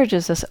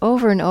encourages us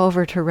over and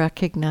over to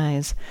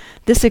recognize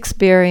this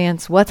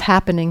experience, what's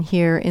happening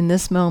here in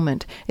this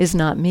moment, is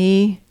not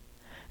me,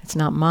 it's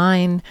not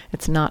mine,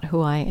 it's not who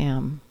I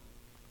am.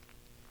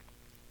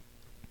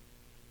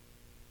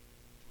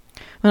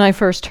 When I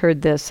first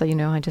heard this,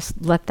 I just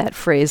let that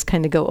phrase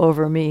kind of go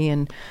over me,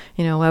 and,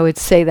 I would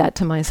say that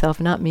to myself,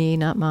 not me,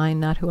 not mine,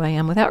 not who I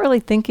am, without really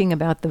thinking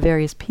about the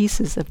various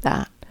pieces of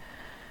that.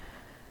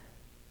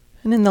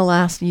 And in the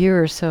last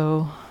year or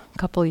so, a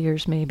couple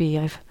years maybe,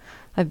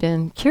 I've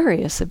been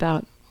curious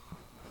about,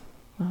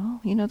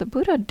 the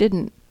Buddha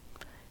didn't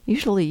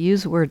usually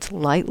use words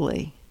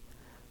lightly.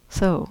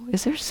 So,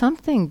 is there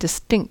something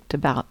distinct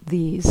about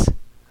these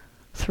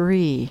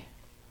 3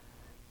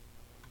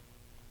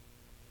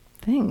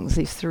 things,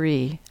 these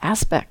 3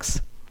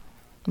 aspects?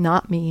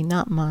 Not me,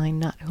 not mine,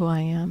 not who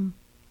I am.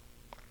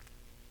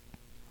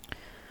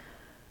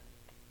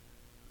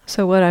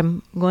 So what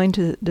I'm going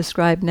to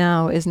describe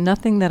now is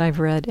nothing that I've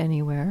read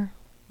anywhere.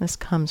 This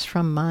comes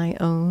from my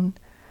own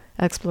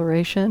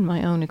exploration,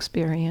 my own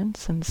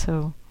experience, and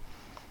so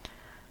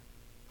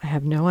I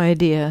have no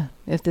idea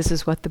if this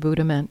is what the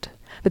Buddha meant.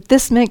 But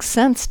this makes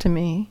sense to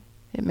me.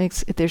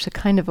 There's a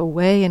kind of a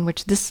way in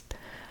which this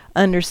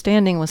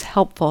understanding was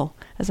helpful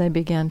as I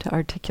began to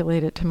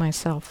articulate it to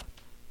myself.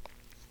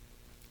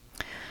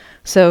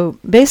 So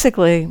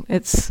basically,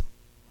 it's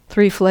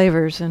 3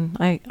 flavors, and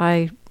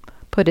I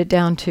put it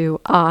down to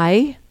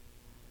I,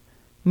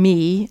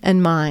 me,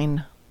 and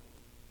mine.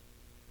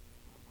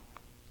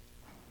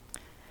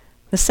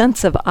 The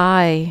sense of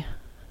I,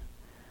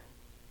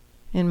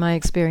 in my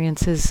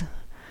experience, is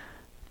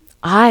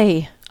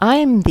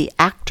I'm the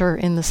actor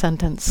in the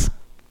sentence.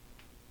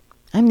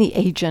 I'm the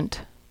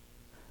agent.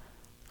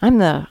 I'm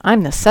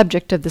the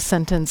subject of the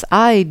sentence.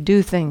 I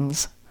do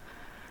things.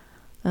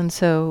 And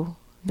so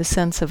the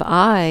sense of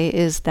I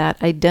is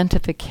that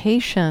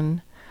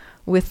identification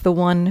with the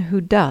one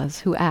who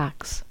does, who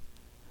acts.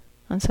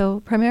 And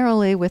so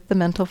primarily with the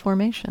mental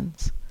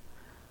formations.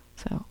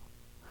 So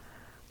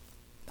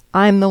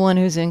I'm the one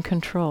who's in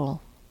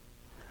control.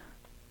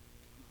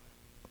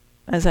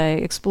 As I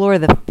explore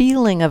the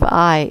feeling of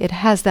I, it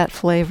has that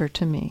flavor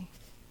to me,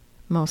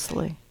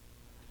 mostly.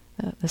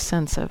 The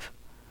sense of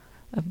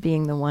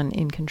being the one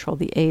in control,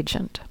 the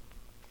agent.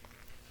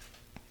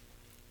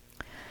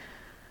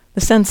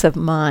 The sense of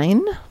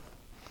mine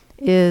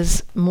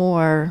is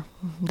more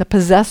the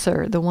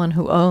possessor, the one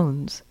who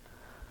owns.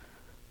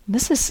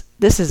 This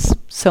is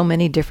so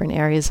many different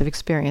areas of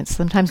experience.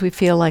 Sometimes we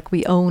feel like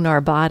we own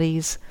our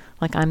bodies,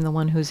 like I'm the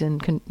one who's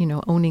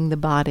owning the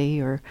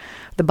body, or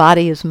the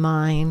body is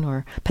mine,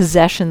 or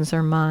possessions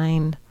are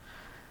mine,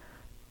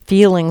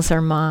 feelings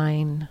are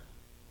mine.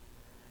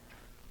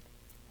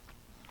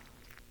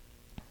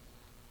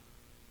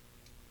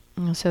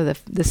 So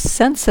the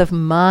sense of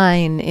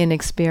mine in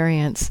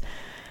experience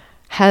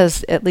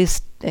has at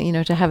least,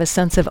 to have a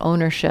sense of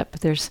ownership.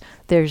 There's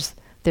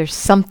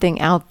something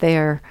out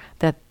there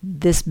that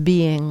this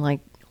being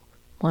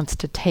wants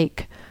to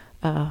take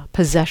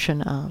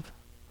possession of.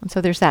 And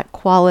so there's that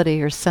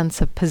quality or sense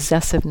of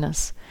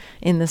possessiveness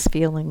in this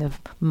feeling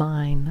of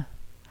mine.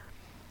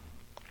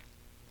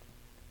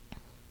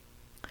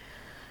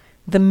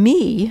 The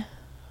me,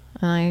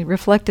 I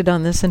reflected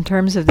on this in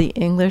terms of the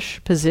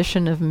English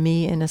position of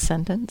me in a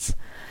sentence.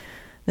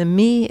 The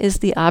me is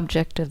the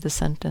object of the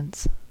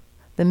sentence.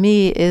 The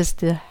me is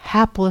the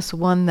hapless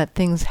one that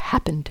things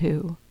happen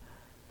to.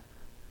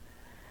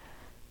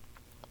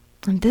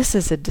 And this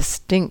is a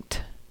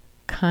distinct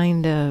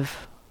kind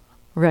of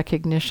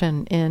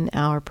recognition in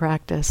our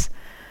practice.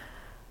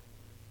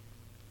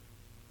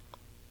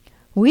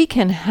 We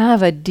can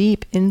have a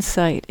deep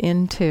insight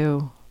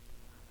into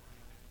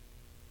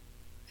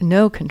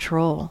no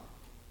control.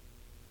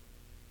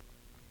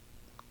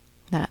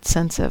 That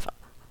sense of,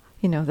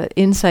 that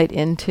insight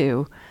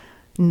into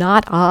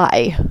not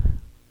I.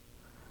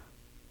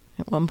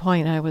 At one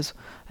point I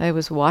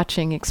was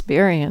watching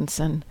experience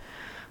and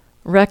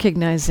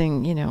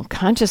recognizing,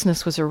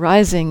 consciousness was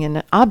arising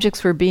and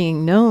objects were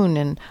being known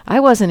and I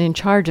wasn't in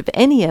charge of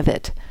any of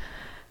it.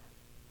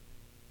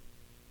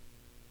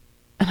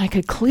 And I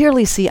could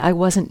clearly see I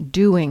wasn't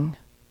doing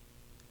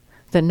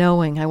the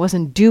knowing, I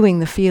wasn't doing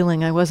the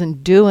feeling, I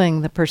wasn't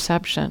doing the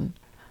perception.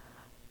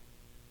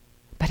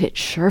 But it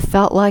sure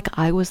felt like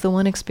I was the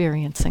one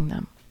experiencing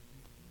them.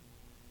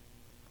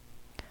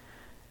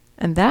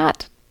 And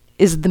that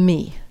is the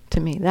me, to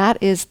me.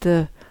 That is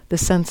the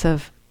sense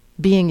of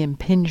being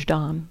impinged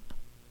on.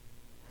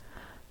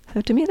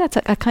 So to me that's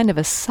a kind of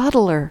a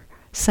subtler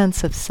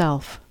sense of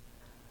self.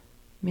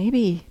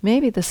 Maybe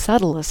the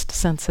subtlest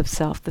sense of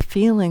self, the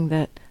feeling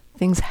that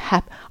things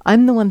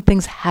I'm the one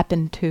things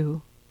happen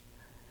to.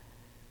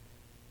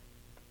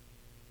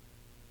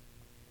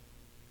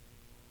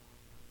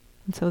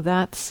 And so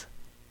that's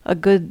a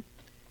good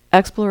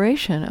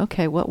exploration.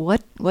 Okay,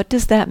 what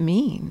does that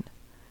mean?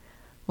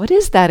 What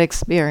is that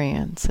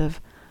experience of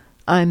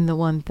I'm the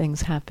one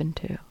things happen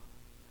to?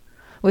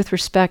 With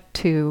respect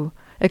to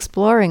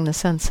exploring the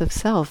sense of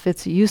self,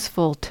 it's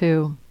useful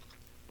to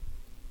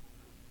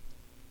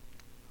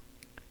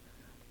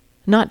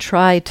not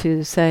try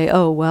to say,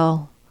 oh,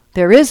 well,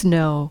 there is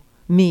no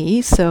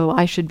me, so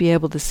I should be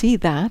able to see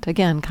that.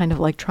 Again, kind of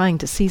like trying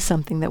to see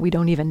something that we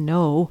don't even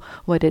know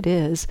what it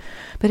is.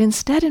 But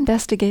instead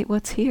investigate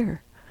what's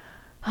here.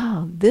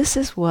 Oh, this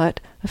is what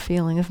a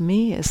feeling of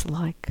me is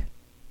like.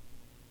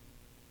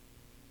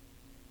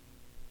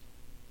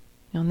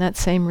 On that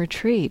same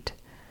retreat,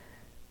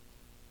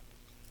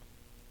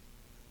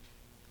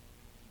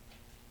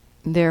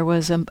 there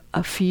was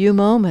a few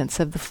moments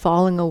of the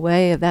falling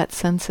away of that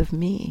sense of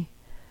me.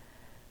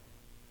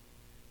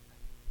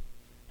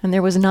 And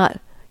there was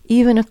not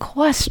even a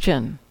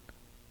question.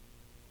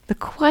 The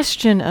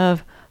question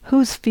of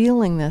who's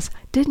feeling this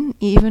didn't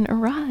even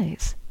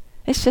arise.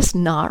 It's just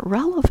not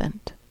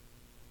relevant.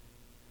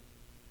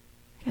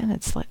 Again,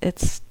 it's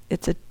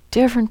a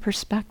different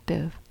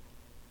perspective.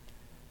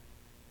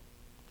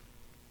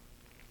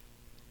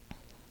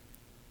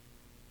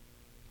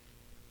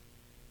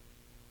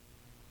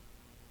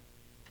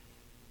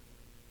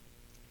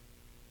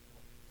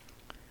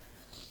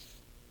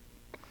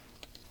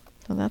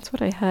 So that's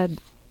what I had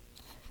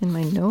in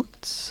my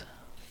notes.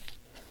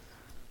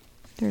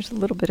 There's a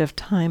little bit of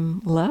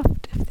time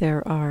left if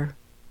there are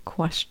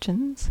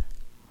questions.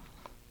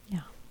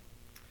 Yeah.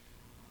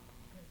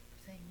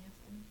 Saying yes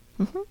to me?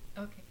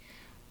 Mm-hmm. Okay.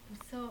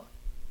 So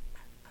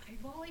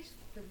I've always,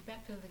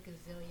 back to the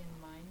gazillion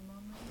mind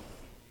moments,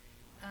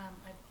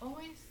 I've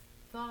always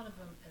thought of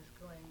them as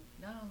going,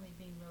 not only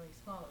being really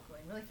small, but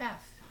going really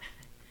fast.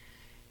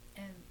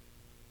 And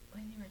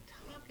when you were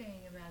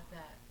talking about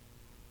that,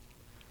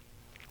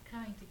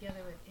 coming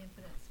together with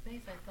infinite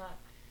space, I thought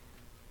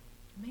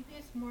maybe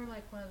it's more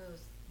like one of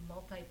those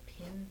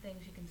multi-pin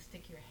things you can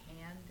stick your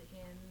hand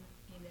in,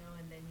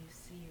 and then you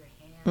see your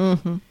hand.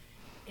 Mm-hmm.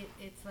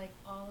 It's like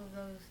all of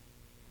those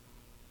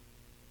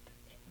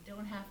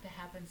don't have to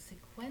happen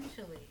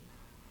sequentially,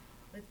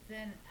 but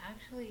then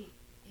actually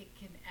it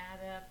can add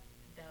up.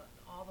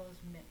 All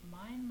those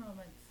mind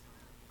moments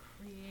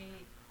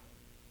create.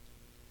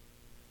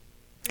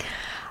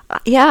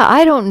 Yeah,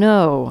 I don't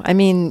know. I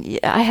mean,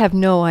 I have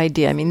no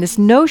idea. I mean, this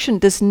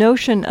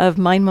notion of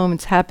mind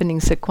moments happening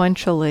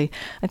sequentially,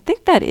 I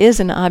think that is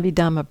an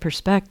Abhidhamma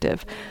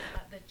perspective.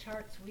 The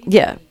charts we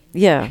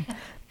Yeah.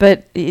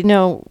 But,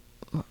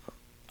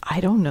 I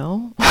don't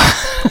know.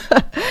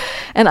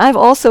 And I've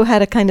also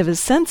had a kind of a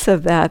sense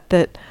of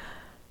that,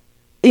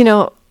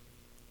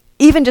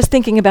 even just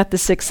thinking about the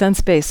six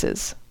sense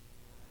bases,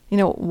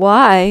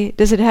 why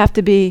does it have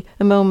to be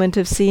a moment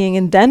of seeing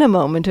and then a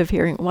moment of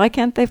hearing? Why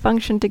can't they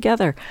function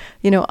together?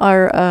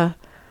 I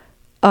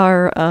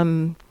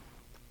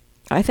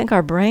think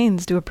our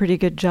brains do a pretty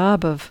good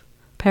job of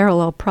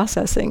parallel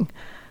processing.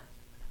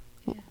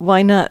 Yeah.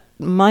 Why not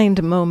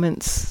mind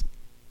moments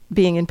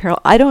being in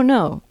parallel? I don't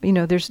know.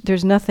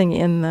 There's nothing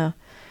in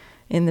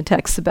the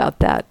text about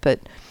that, but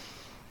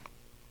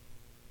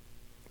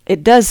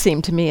it does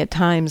seem to me at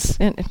times,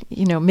 and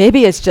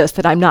maybe it's just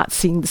that I'm not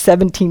seeing the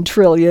 17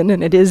 trillion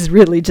and it is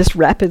really just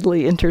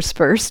rapidly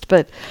interspersed,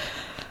 but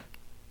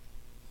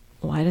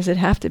why does it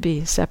have to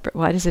be separate?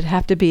 Why does it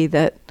have to be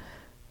that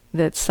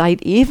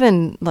sight,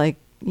 even like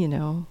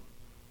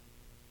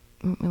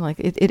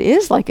it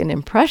is like an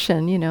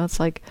impression, it's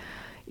like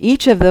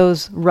each of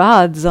those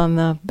rods on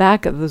the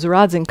back of those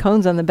rods and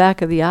cones on the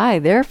back of the eye,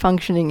 they're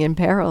functioning in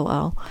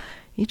parallel.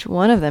 Each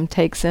one of them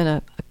takes in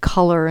a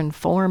color and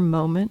form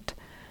moment.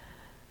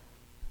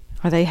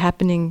 Are they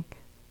happening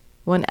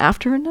one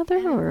after another,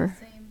 and or? at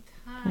the same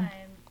time,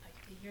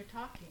 you're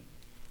talking,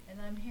 and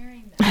I'm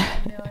hearing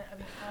that.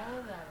 All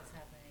of that is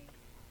happening.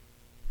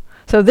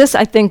 So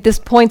I think this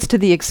points to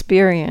the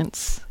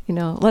experience.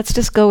 Let's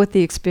just go with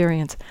the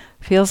experience.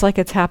 Feels like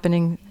it's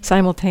happening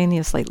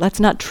simultaneously. Let's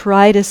not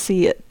try to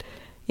see it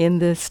in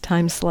this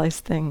time slice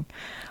thing.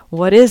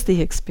 What is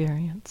the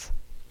experience?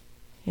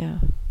 Yeah.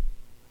 It's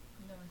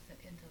an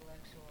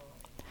intellectual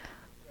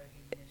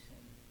recognition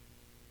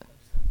of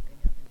something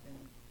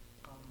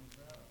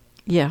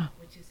Yeah.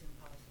 which is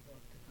impossible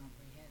to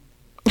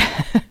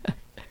comprehend.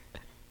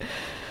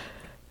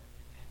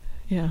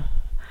 Yeah.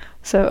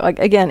 So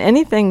again,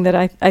 anything that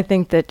I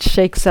think that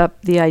shakes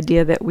up the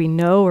idea that we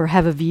know or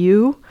have a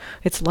view,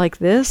 it's like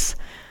this,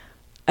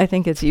 I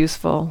think it's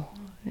useful.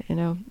 You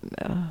know,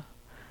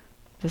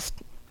 just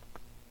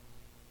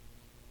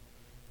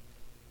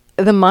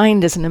the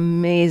mind is an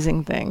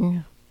amazing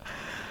thing.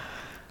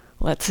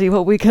 Let's see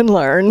what we can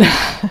learn,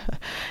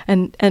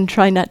 and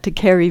try not to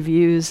carry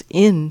views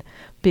in,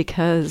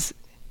 because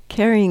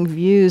carrying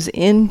views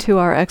into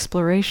our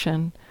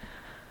exploration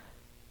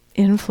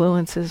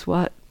influences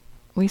what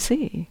we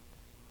see.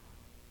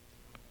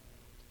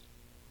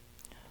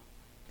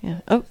 Yeah.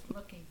 Oh. Just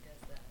looking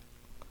does that.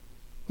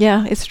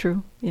 Yeah, it's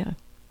true. Yeah.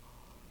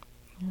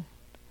 I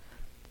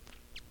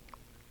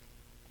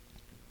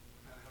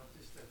hope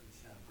this doesn't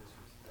sound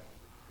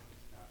disrespectful, because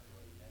it's not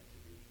really meant to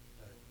be,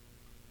 but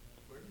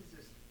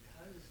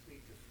how does this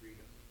lead to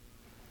freedom?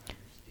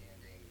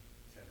 Understanding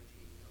 17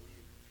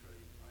 million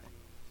trillion mind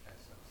movements has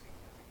some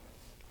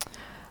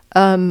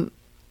significance.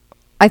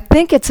 I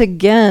think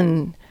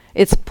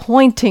it's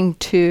pointing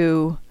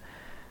to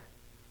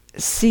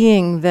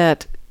seeing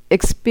that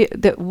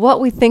that what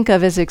we think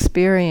of as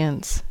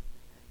experience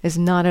is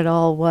not at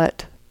all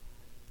what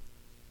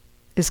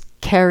is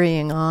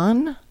carrying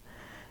on.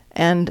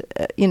 And,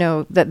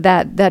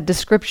 that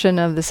description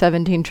of the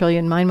 17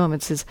 trillion mind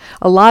moments is,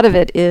 a lot of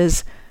it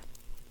is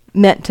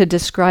meant to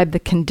describe the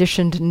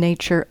conditioned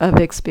nature of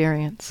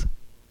experience.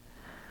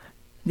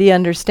 The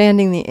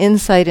understanding, the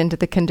insight into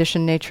the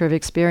conditioned nature of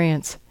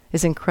experience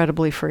is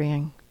incredibly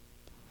freeing.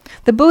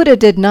 The Buddha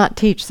did not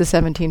teach the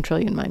 17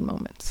 trillion mind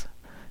moments.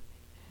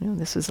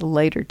 This is a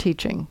later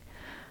teaching.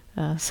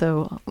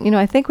 So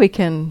I think we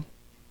can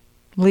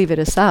leave it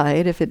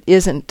aside if it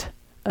isn't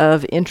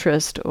of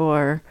interest,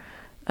 or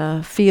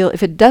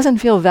if it doesn't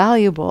feel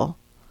valuable.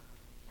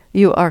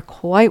 You are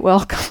quite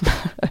welcome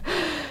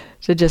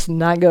to just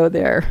not go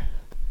there.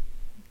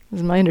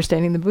 As my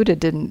understanding, the Buddha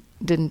didn't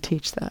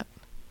teach that.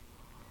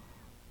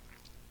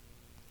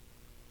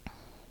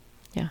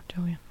 Yeah,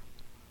 Joanne.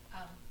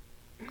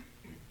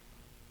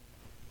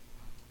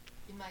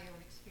 In my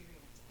own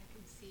experience, I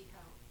can see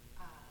how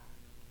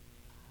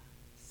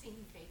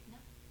seeing Vedna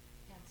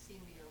and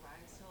seeing the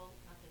arisal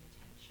of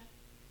intention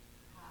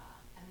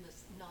and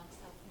this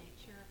non-self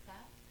nature of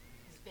that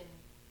has been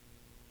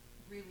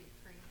really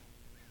freeing.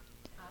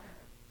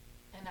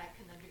 And I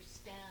can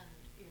understand,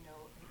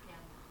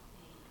 again,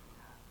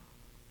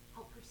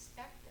 how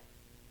perspective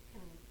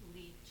can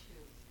lead to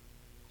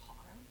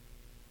harm.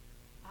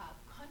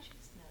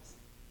 Consciousness,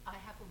 I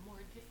have a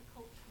more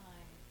difficult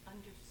time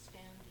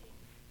understanding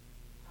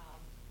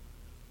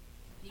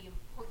the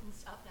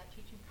importance of that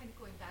teaching, kind of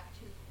going back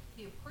to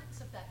the importance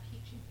of that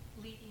teaching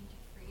leading to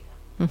freedom.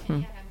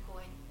 Mm-hmm.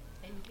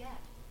 And yet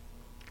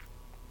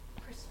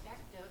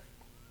perspective,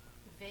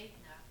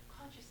 Vedna,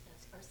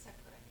 consciousness are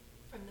separated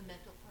from the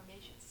mental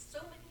formations.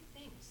 So many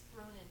things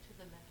thrown into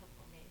the mental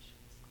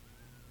formations.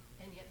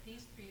 And yet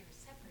these three are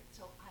separate.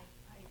 So I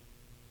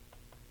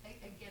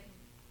again,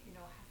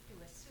 have to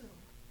assume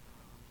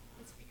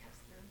it's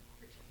because they're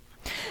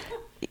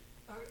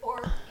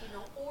important.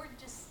 or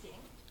distinct,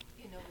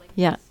 like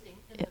Yeah.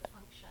 distinct in the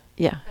function.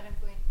 Yeah. But I'm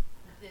going,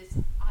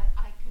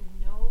 I can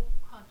know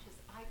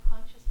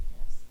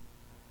consciousness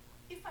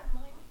if I'm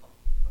mindful.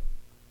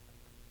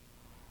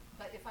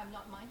 But if I'm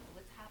not mindful,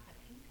 it's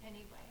happening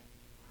anyway.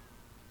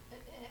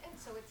 And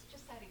so it's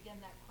just that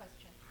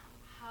question,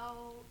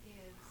 how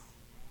is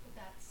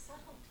that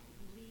subtlety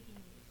leading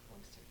you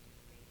closer to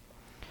freedom?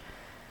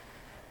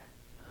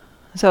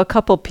 So a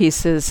couple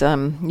pieces,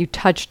 you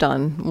touched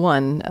on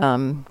one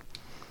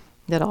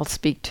that I'll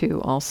speak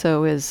to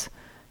also is,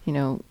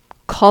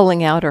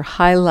 calling out or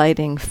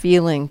highlighting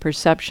feeling,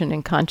 perception,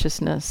 and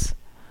consciousness.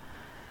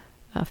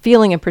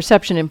 Feeling and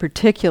perception in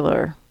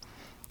particular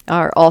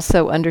are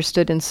also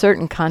understood in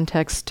certain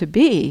contexts to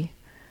be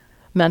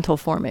mental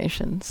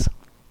formations.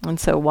 And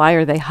so why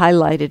are they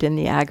highlighted in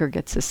the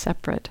aggregates as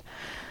separate?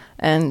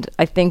 And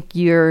I think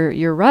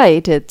you're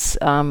right, it's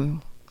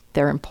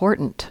they're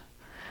important.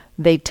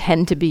 They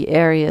tend to be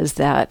areas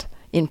that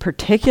in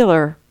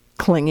particular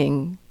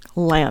clinging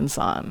lands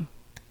on,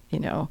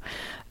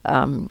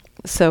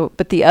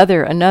 but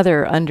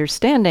another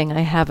understanding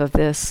I have of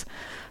this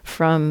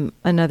from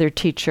another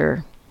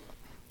teacher,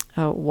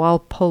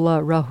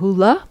 Walpola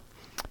Rahula,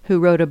 who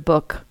wrote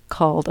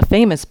a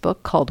famous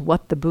book called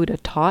What the Buddha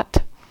Taught.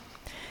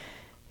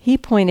 He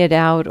pointed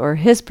out, or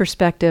his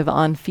perspective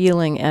on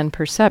feeling and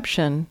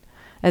perception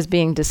as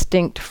being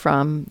distinct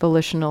from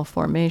volitional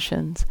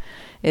formations,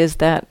 is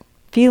that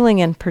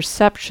feeling and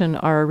perception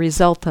are a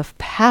result of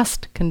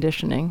past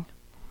conditioning,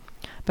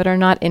 but are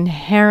not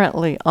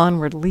inherently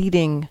onward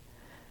leading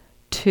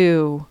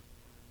to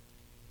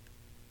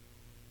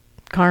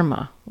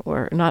karma,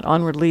 or not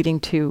onward leading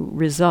to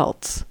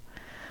results.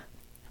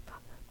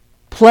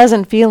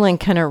 Pleasant feeling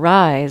can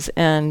arise,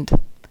 and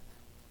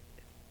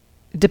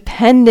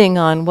depending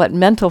on what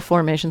mental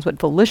formations, what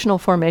volitional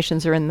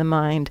formations are in the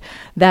mind,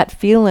 that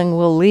feeling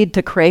will lead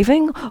to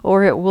craving,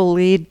 or it will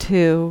lead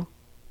to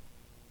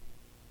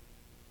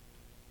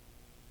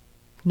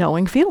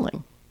knowing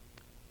feeling.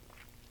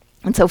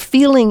 And so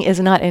feeling is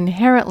not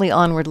inherently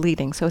onward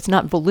leading, so it's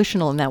not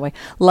volitional in that way.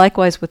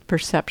 Likewise with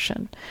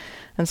perception.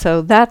 And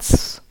so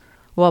that's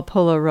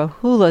Walpola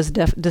Rahula's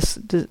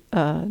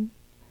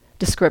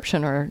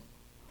description or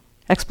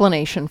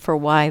explanation for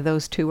why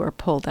those two are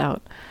pulled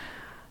out.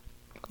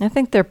 I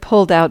think they're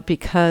pulled out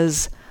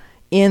because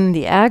in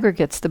the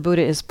aggregates, the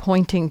Buddha is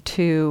pointing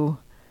to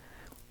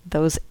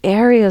those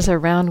areas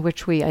around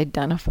which we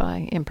identify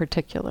in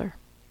particular.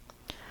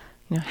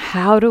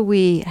 How do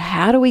we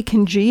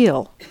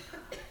congeal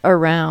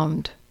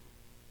around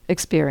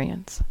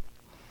experience?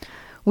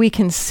 We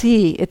can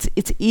see,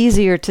 it's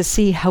easier to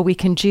see how we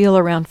congeal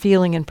around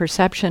feeling and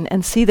perception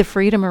and see the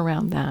freedom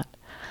around that.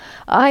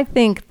 I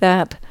think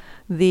that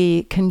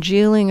the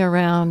congealing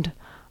around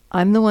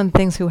I'm the one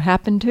things who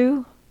happen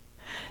to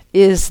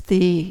is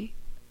the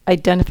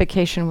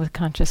identification with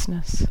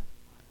consciousness.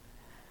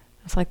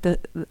 It's like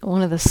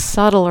one of the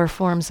subtler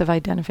forms of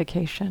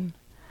identification.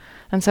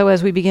 And so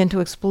as we begin to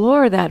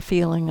explore that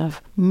feeling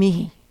of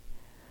me,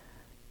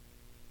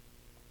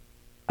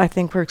 I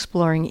think we're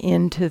exploring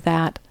into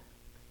that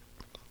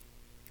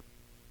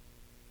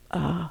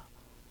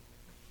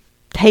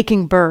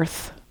taking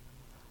birth.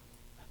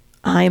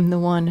 I'm the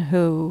one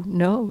who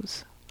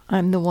knows.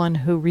 I'm the one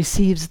who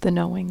receives the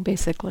knowing,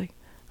 basically.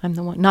 I'm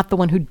the one, not the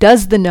one who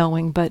does the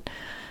knowing, but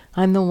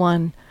I'm the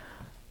one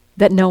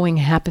that knowing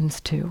happens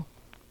to.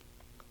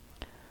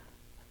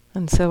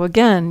 And so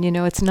again,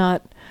 it's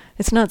not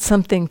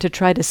something to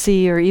try to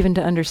see or even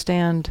to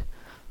understand,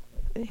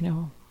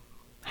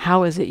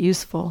 how is it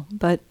useful,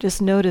 but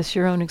just notice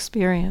your own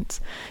experience.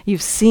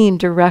 You've seen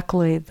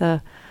directly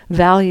the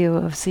value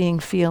of seeing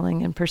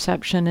feeling and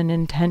perception and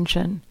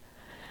intention.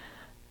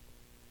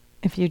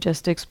 If you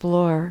just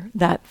explore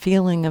that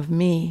feeling of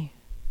me.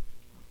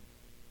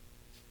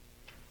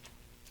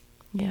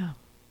 Yeah.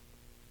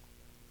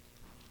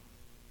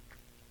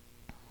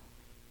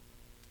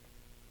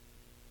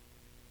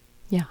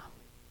 Yeah.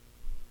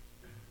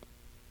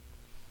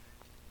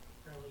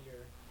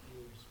 Earlier, you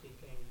were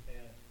speaking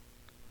that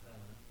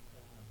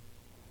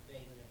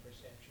Vedic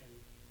perception,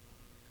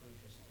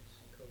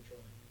 consciousness,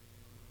 co-join.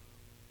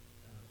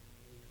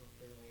 We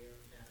talked earlier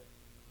about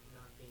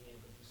not being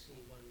able to see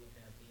one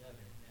without the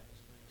other. That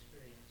was my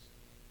experience.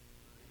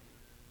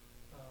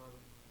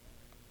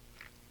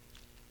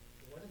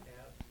 What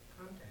about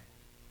contact?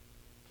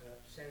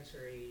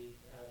 Sensory,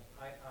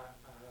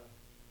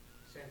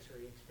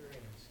 sensory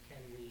experience. Can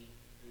we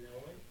know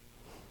it,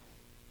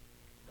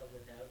 but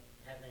without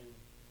having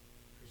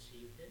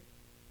perceived it?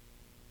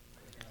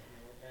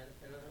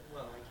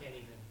 Well, I can't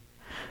even.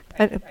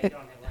 I don't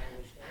have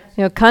language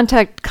to ask.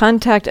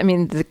 Contact. I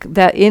mean,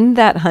 that in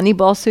that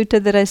Honeyball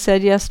Sutta that I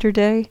said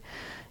yesterday,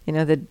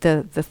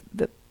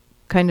 the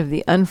kind of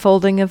the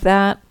unfolding of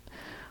that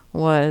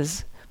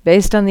was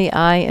based on the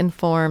I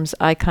informs,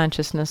 I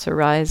consciousness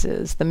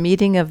arises. The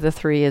meeting of the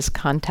three is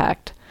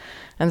contact.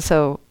 And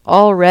so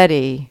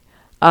already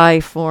I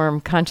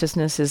form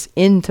consciousness is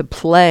into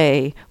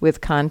play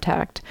with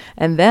contact.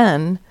 And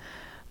then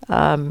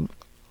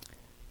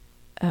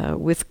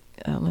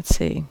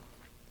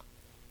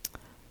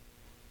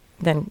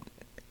then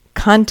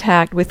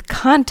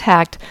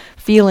contact,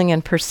 feeling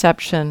and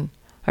perception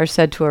are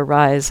said to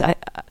arise.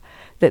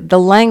 The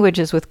language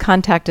is with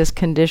contact as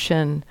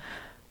condition,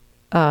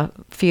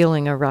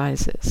 feeling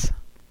arises.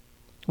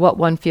 What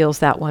one feels,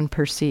 that one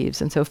perceives.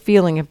 And so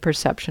feeling and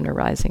perception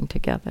arising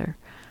together.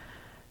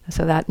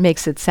 So that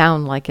makes it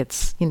sound like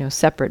it's,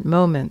 separate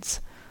moments.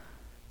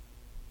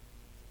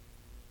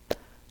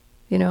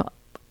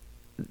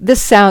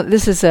 This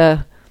is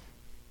a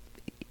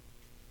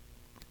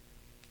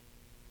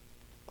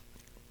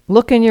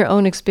look in your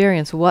own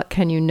experience. What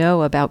can you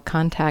know about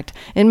contact?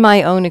 In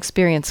my own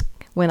experience,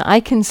 when I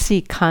can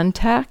see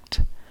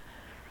contact,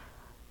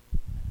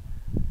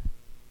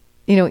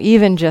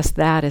 even just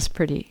that is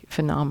pretty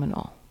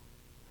phenomenal.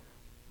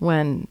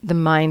 When the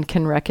mind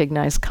can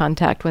recognize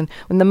contact, when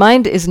the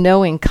mind is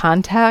knowing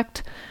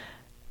contact,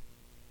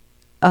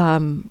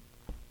 at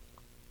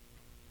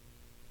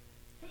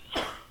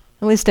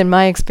least in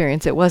my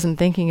experience, it wasn't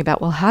thinking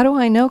about, well, how do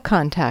I know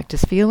contact?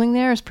 Is feeling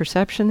there? Is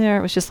perception there?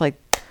 It was just like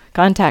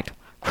contact.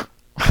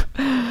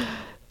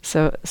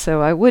 So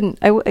I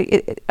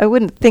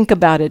wouldn't think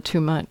about it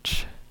too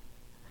much.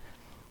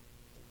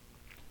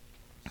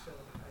 So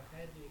I've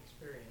had the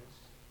experience.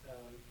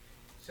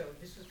 So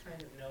this is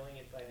kind of knowing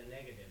it by the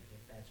negative,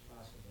 if that's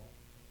possible.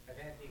 I've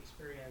had the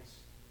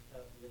experience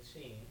with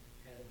seeing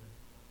out of the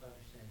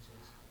other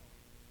senses,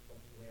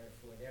 where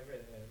for whatever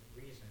the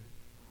reason,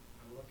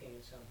 I'm looking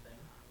at something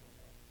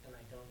and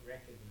I don't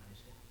recognize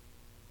it,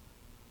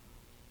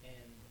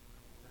 and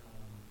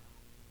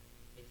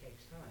it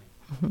takes time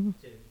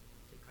to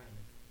kind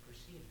of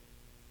perceive it,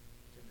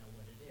 to know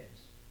what it is.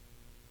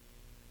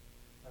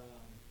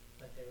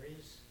 But there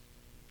is,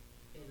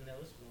 in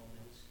those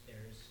moments,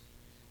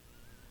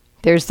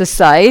 There's the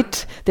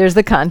sight, there's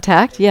the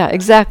contact, yeah,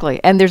 exactly.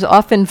 And there's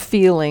often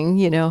feeling,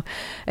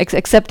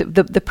 except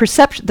the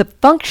perception, the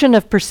function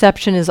of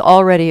perception is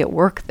already at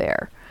work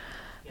there.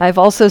 I've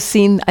also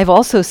seen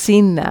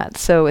that.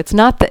 So it's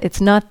not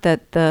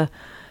that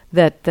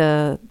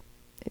the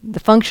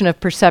function of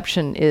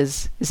perception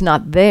is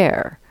not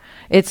there.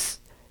 It's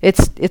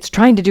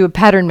trying to do a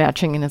pattern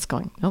matching, and it's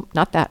going, nope,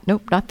 not that,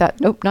 nope, not that,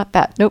 nope, not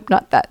that, nope,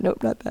 not that,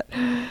 nope, not that.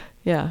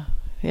 Yeah.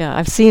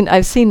 I've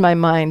seen my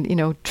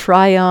mind,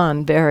 try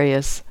on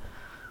various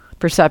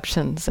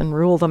perceptions and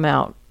rule them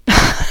out.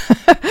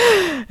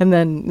 And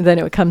then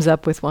it comes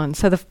up with one.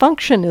 So the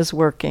function is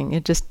working.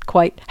 It just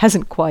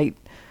hasn't quite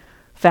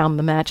found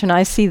the match. And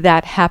I see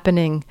that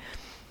happening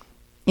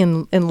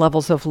in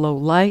levels of low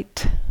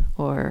light,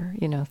 or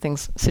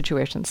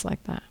situations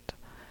like that.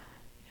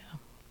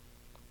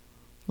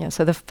 Yeah,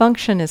 so the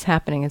function is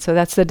happening, and so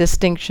that's the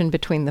distinction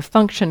between the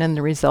function and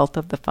the result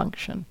of the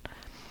function.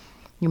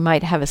 You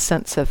might have a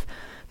sense of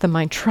the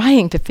mind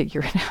trying to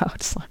figure it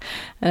out.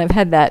 And I've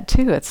had that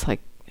too. It's like,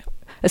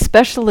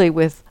 especially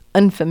with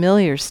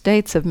unfamiliar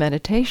states of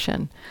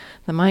meditation,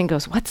 the mind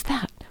goes, what's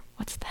that?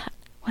 What's that?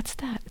 What's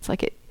that? It's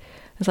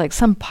like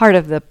some part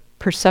of the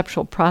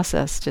perceptual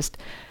process just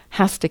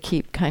has to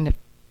keep kind of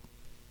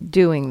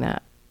doing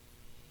that.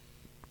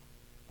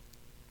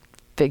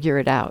 Figure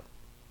it out.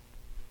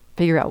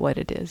 Figure out what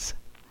it is.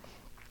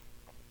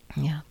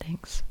 Yeah,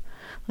 thanks.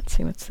 Let's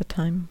see, what's the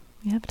time?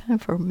 We have time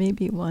for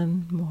maybe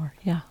one more.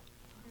 Yeah.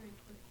 Very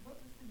quick, what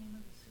was the name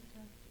of the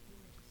sutta that you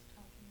were just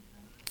talking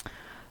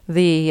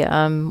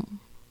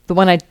about? The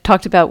one I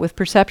talked about with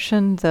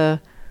perception,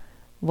 the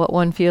what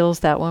one feels,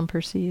 that one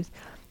perceives,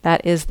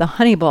 that is the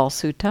Honeyball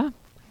Sutta,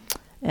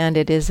 and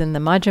it is in the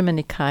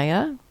Majjhima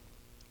Nikaya,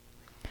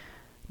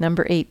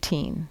 number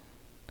 18.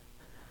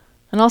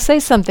 And I'll say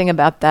something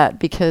about that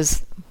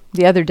because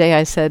the other day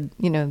I said,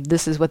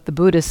 this is what the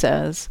Buddha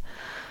says,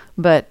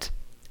 but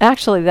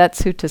actually that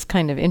sutta is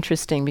kind of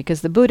interesting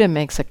because the Buddha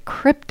makes a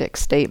cryptic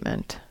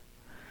statement.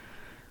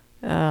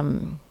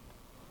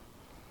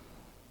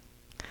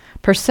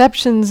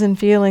 Perceptions and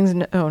feelings,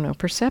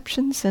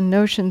 perceptions and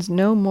notions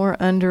no more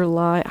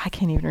underlie, I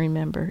can't even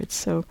remember, it's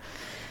so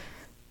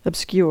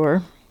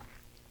obscure.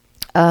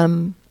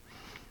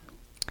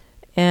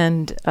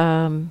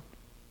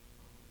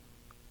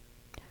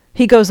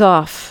 He goes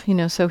off,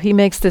 so he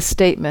makes this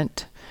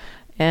statement,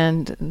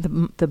 and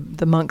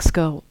the monks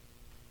go,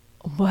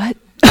 what?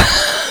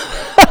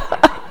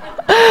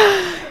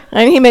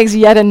 And he makes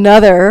yet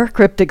another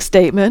cryptic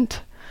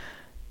statement,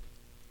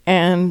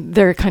 and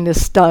they're kind of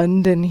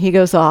stunned, and he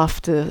goes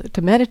off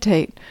to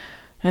meditate.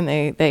 And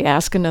they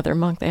ask another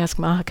monk, they ask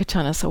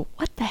Mahakachana, so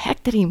what the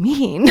heck did he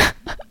mean?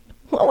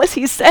 What was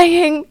he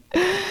saying?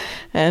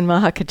 And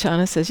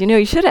Mahakachana says,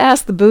 you should have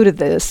asked the Buddha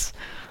this,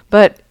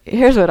 but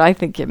here's what I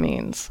think it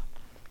means.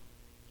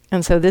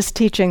 And so this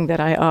teaching that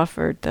I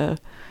offered,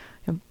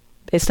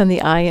 based on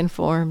the I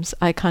informs,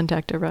 eye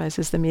contact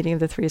arises, the meeting of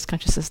the three is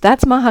consciousness.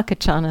 That's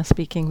Mahakachana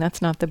speaking.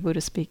 That's not the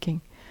Buddha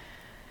speaking.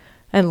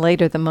 And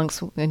later the monks,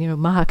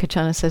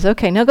 Mahakachana says,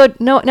 okay, now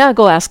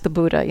go ask the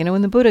Buddha.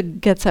 When the Buddha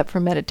gets up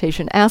from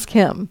meditation, ask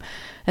him.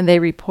 And they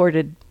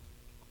reported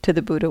to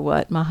the Buddha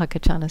what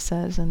Mahakachana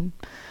says. And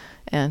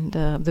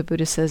the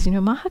Buddha says,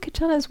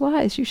 Mahakachana is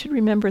wise. You should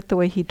remember it the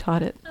way he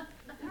taught it.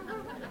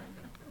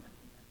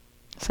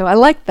 So I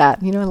like that.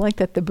 I like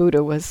that the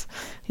Buddha was,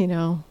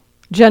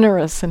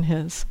 generous in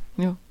his,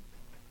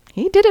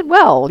 he did it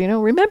well.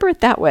 Remember it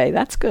that way.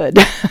 That's good.